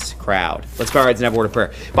oneness crowd. Let's bow our heads and have a word of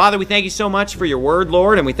prayer. Father, we thank you so much for your word,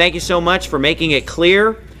 Lord, and we thank you so much for making it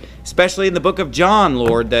clear especially in the book of John,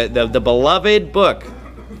 Lord, the beloved book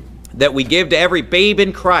that we give to every babe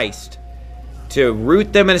in Christ to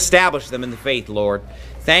root them and establish them in the faith, Lord.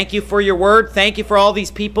 Thank you for your word. Thank you for all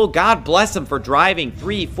these people. God bless them for driving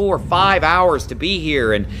 3, 4, 5 hours to be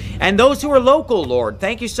here. And those who are local, Lord,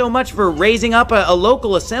 thank you so much for raising up a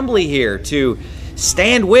local assembly here to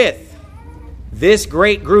stand with this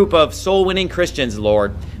great group of soul-winning Christians,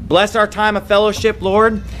 Lord. Bless our time of fellowship,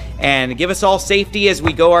 Lord, and give us all safety as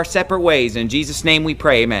we go our separate ways. In Jesus' name we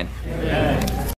pray, amen.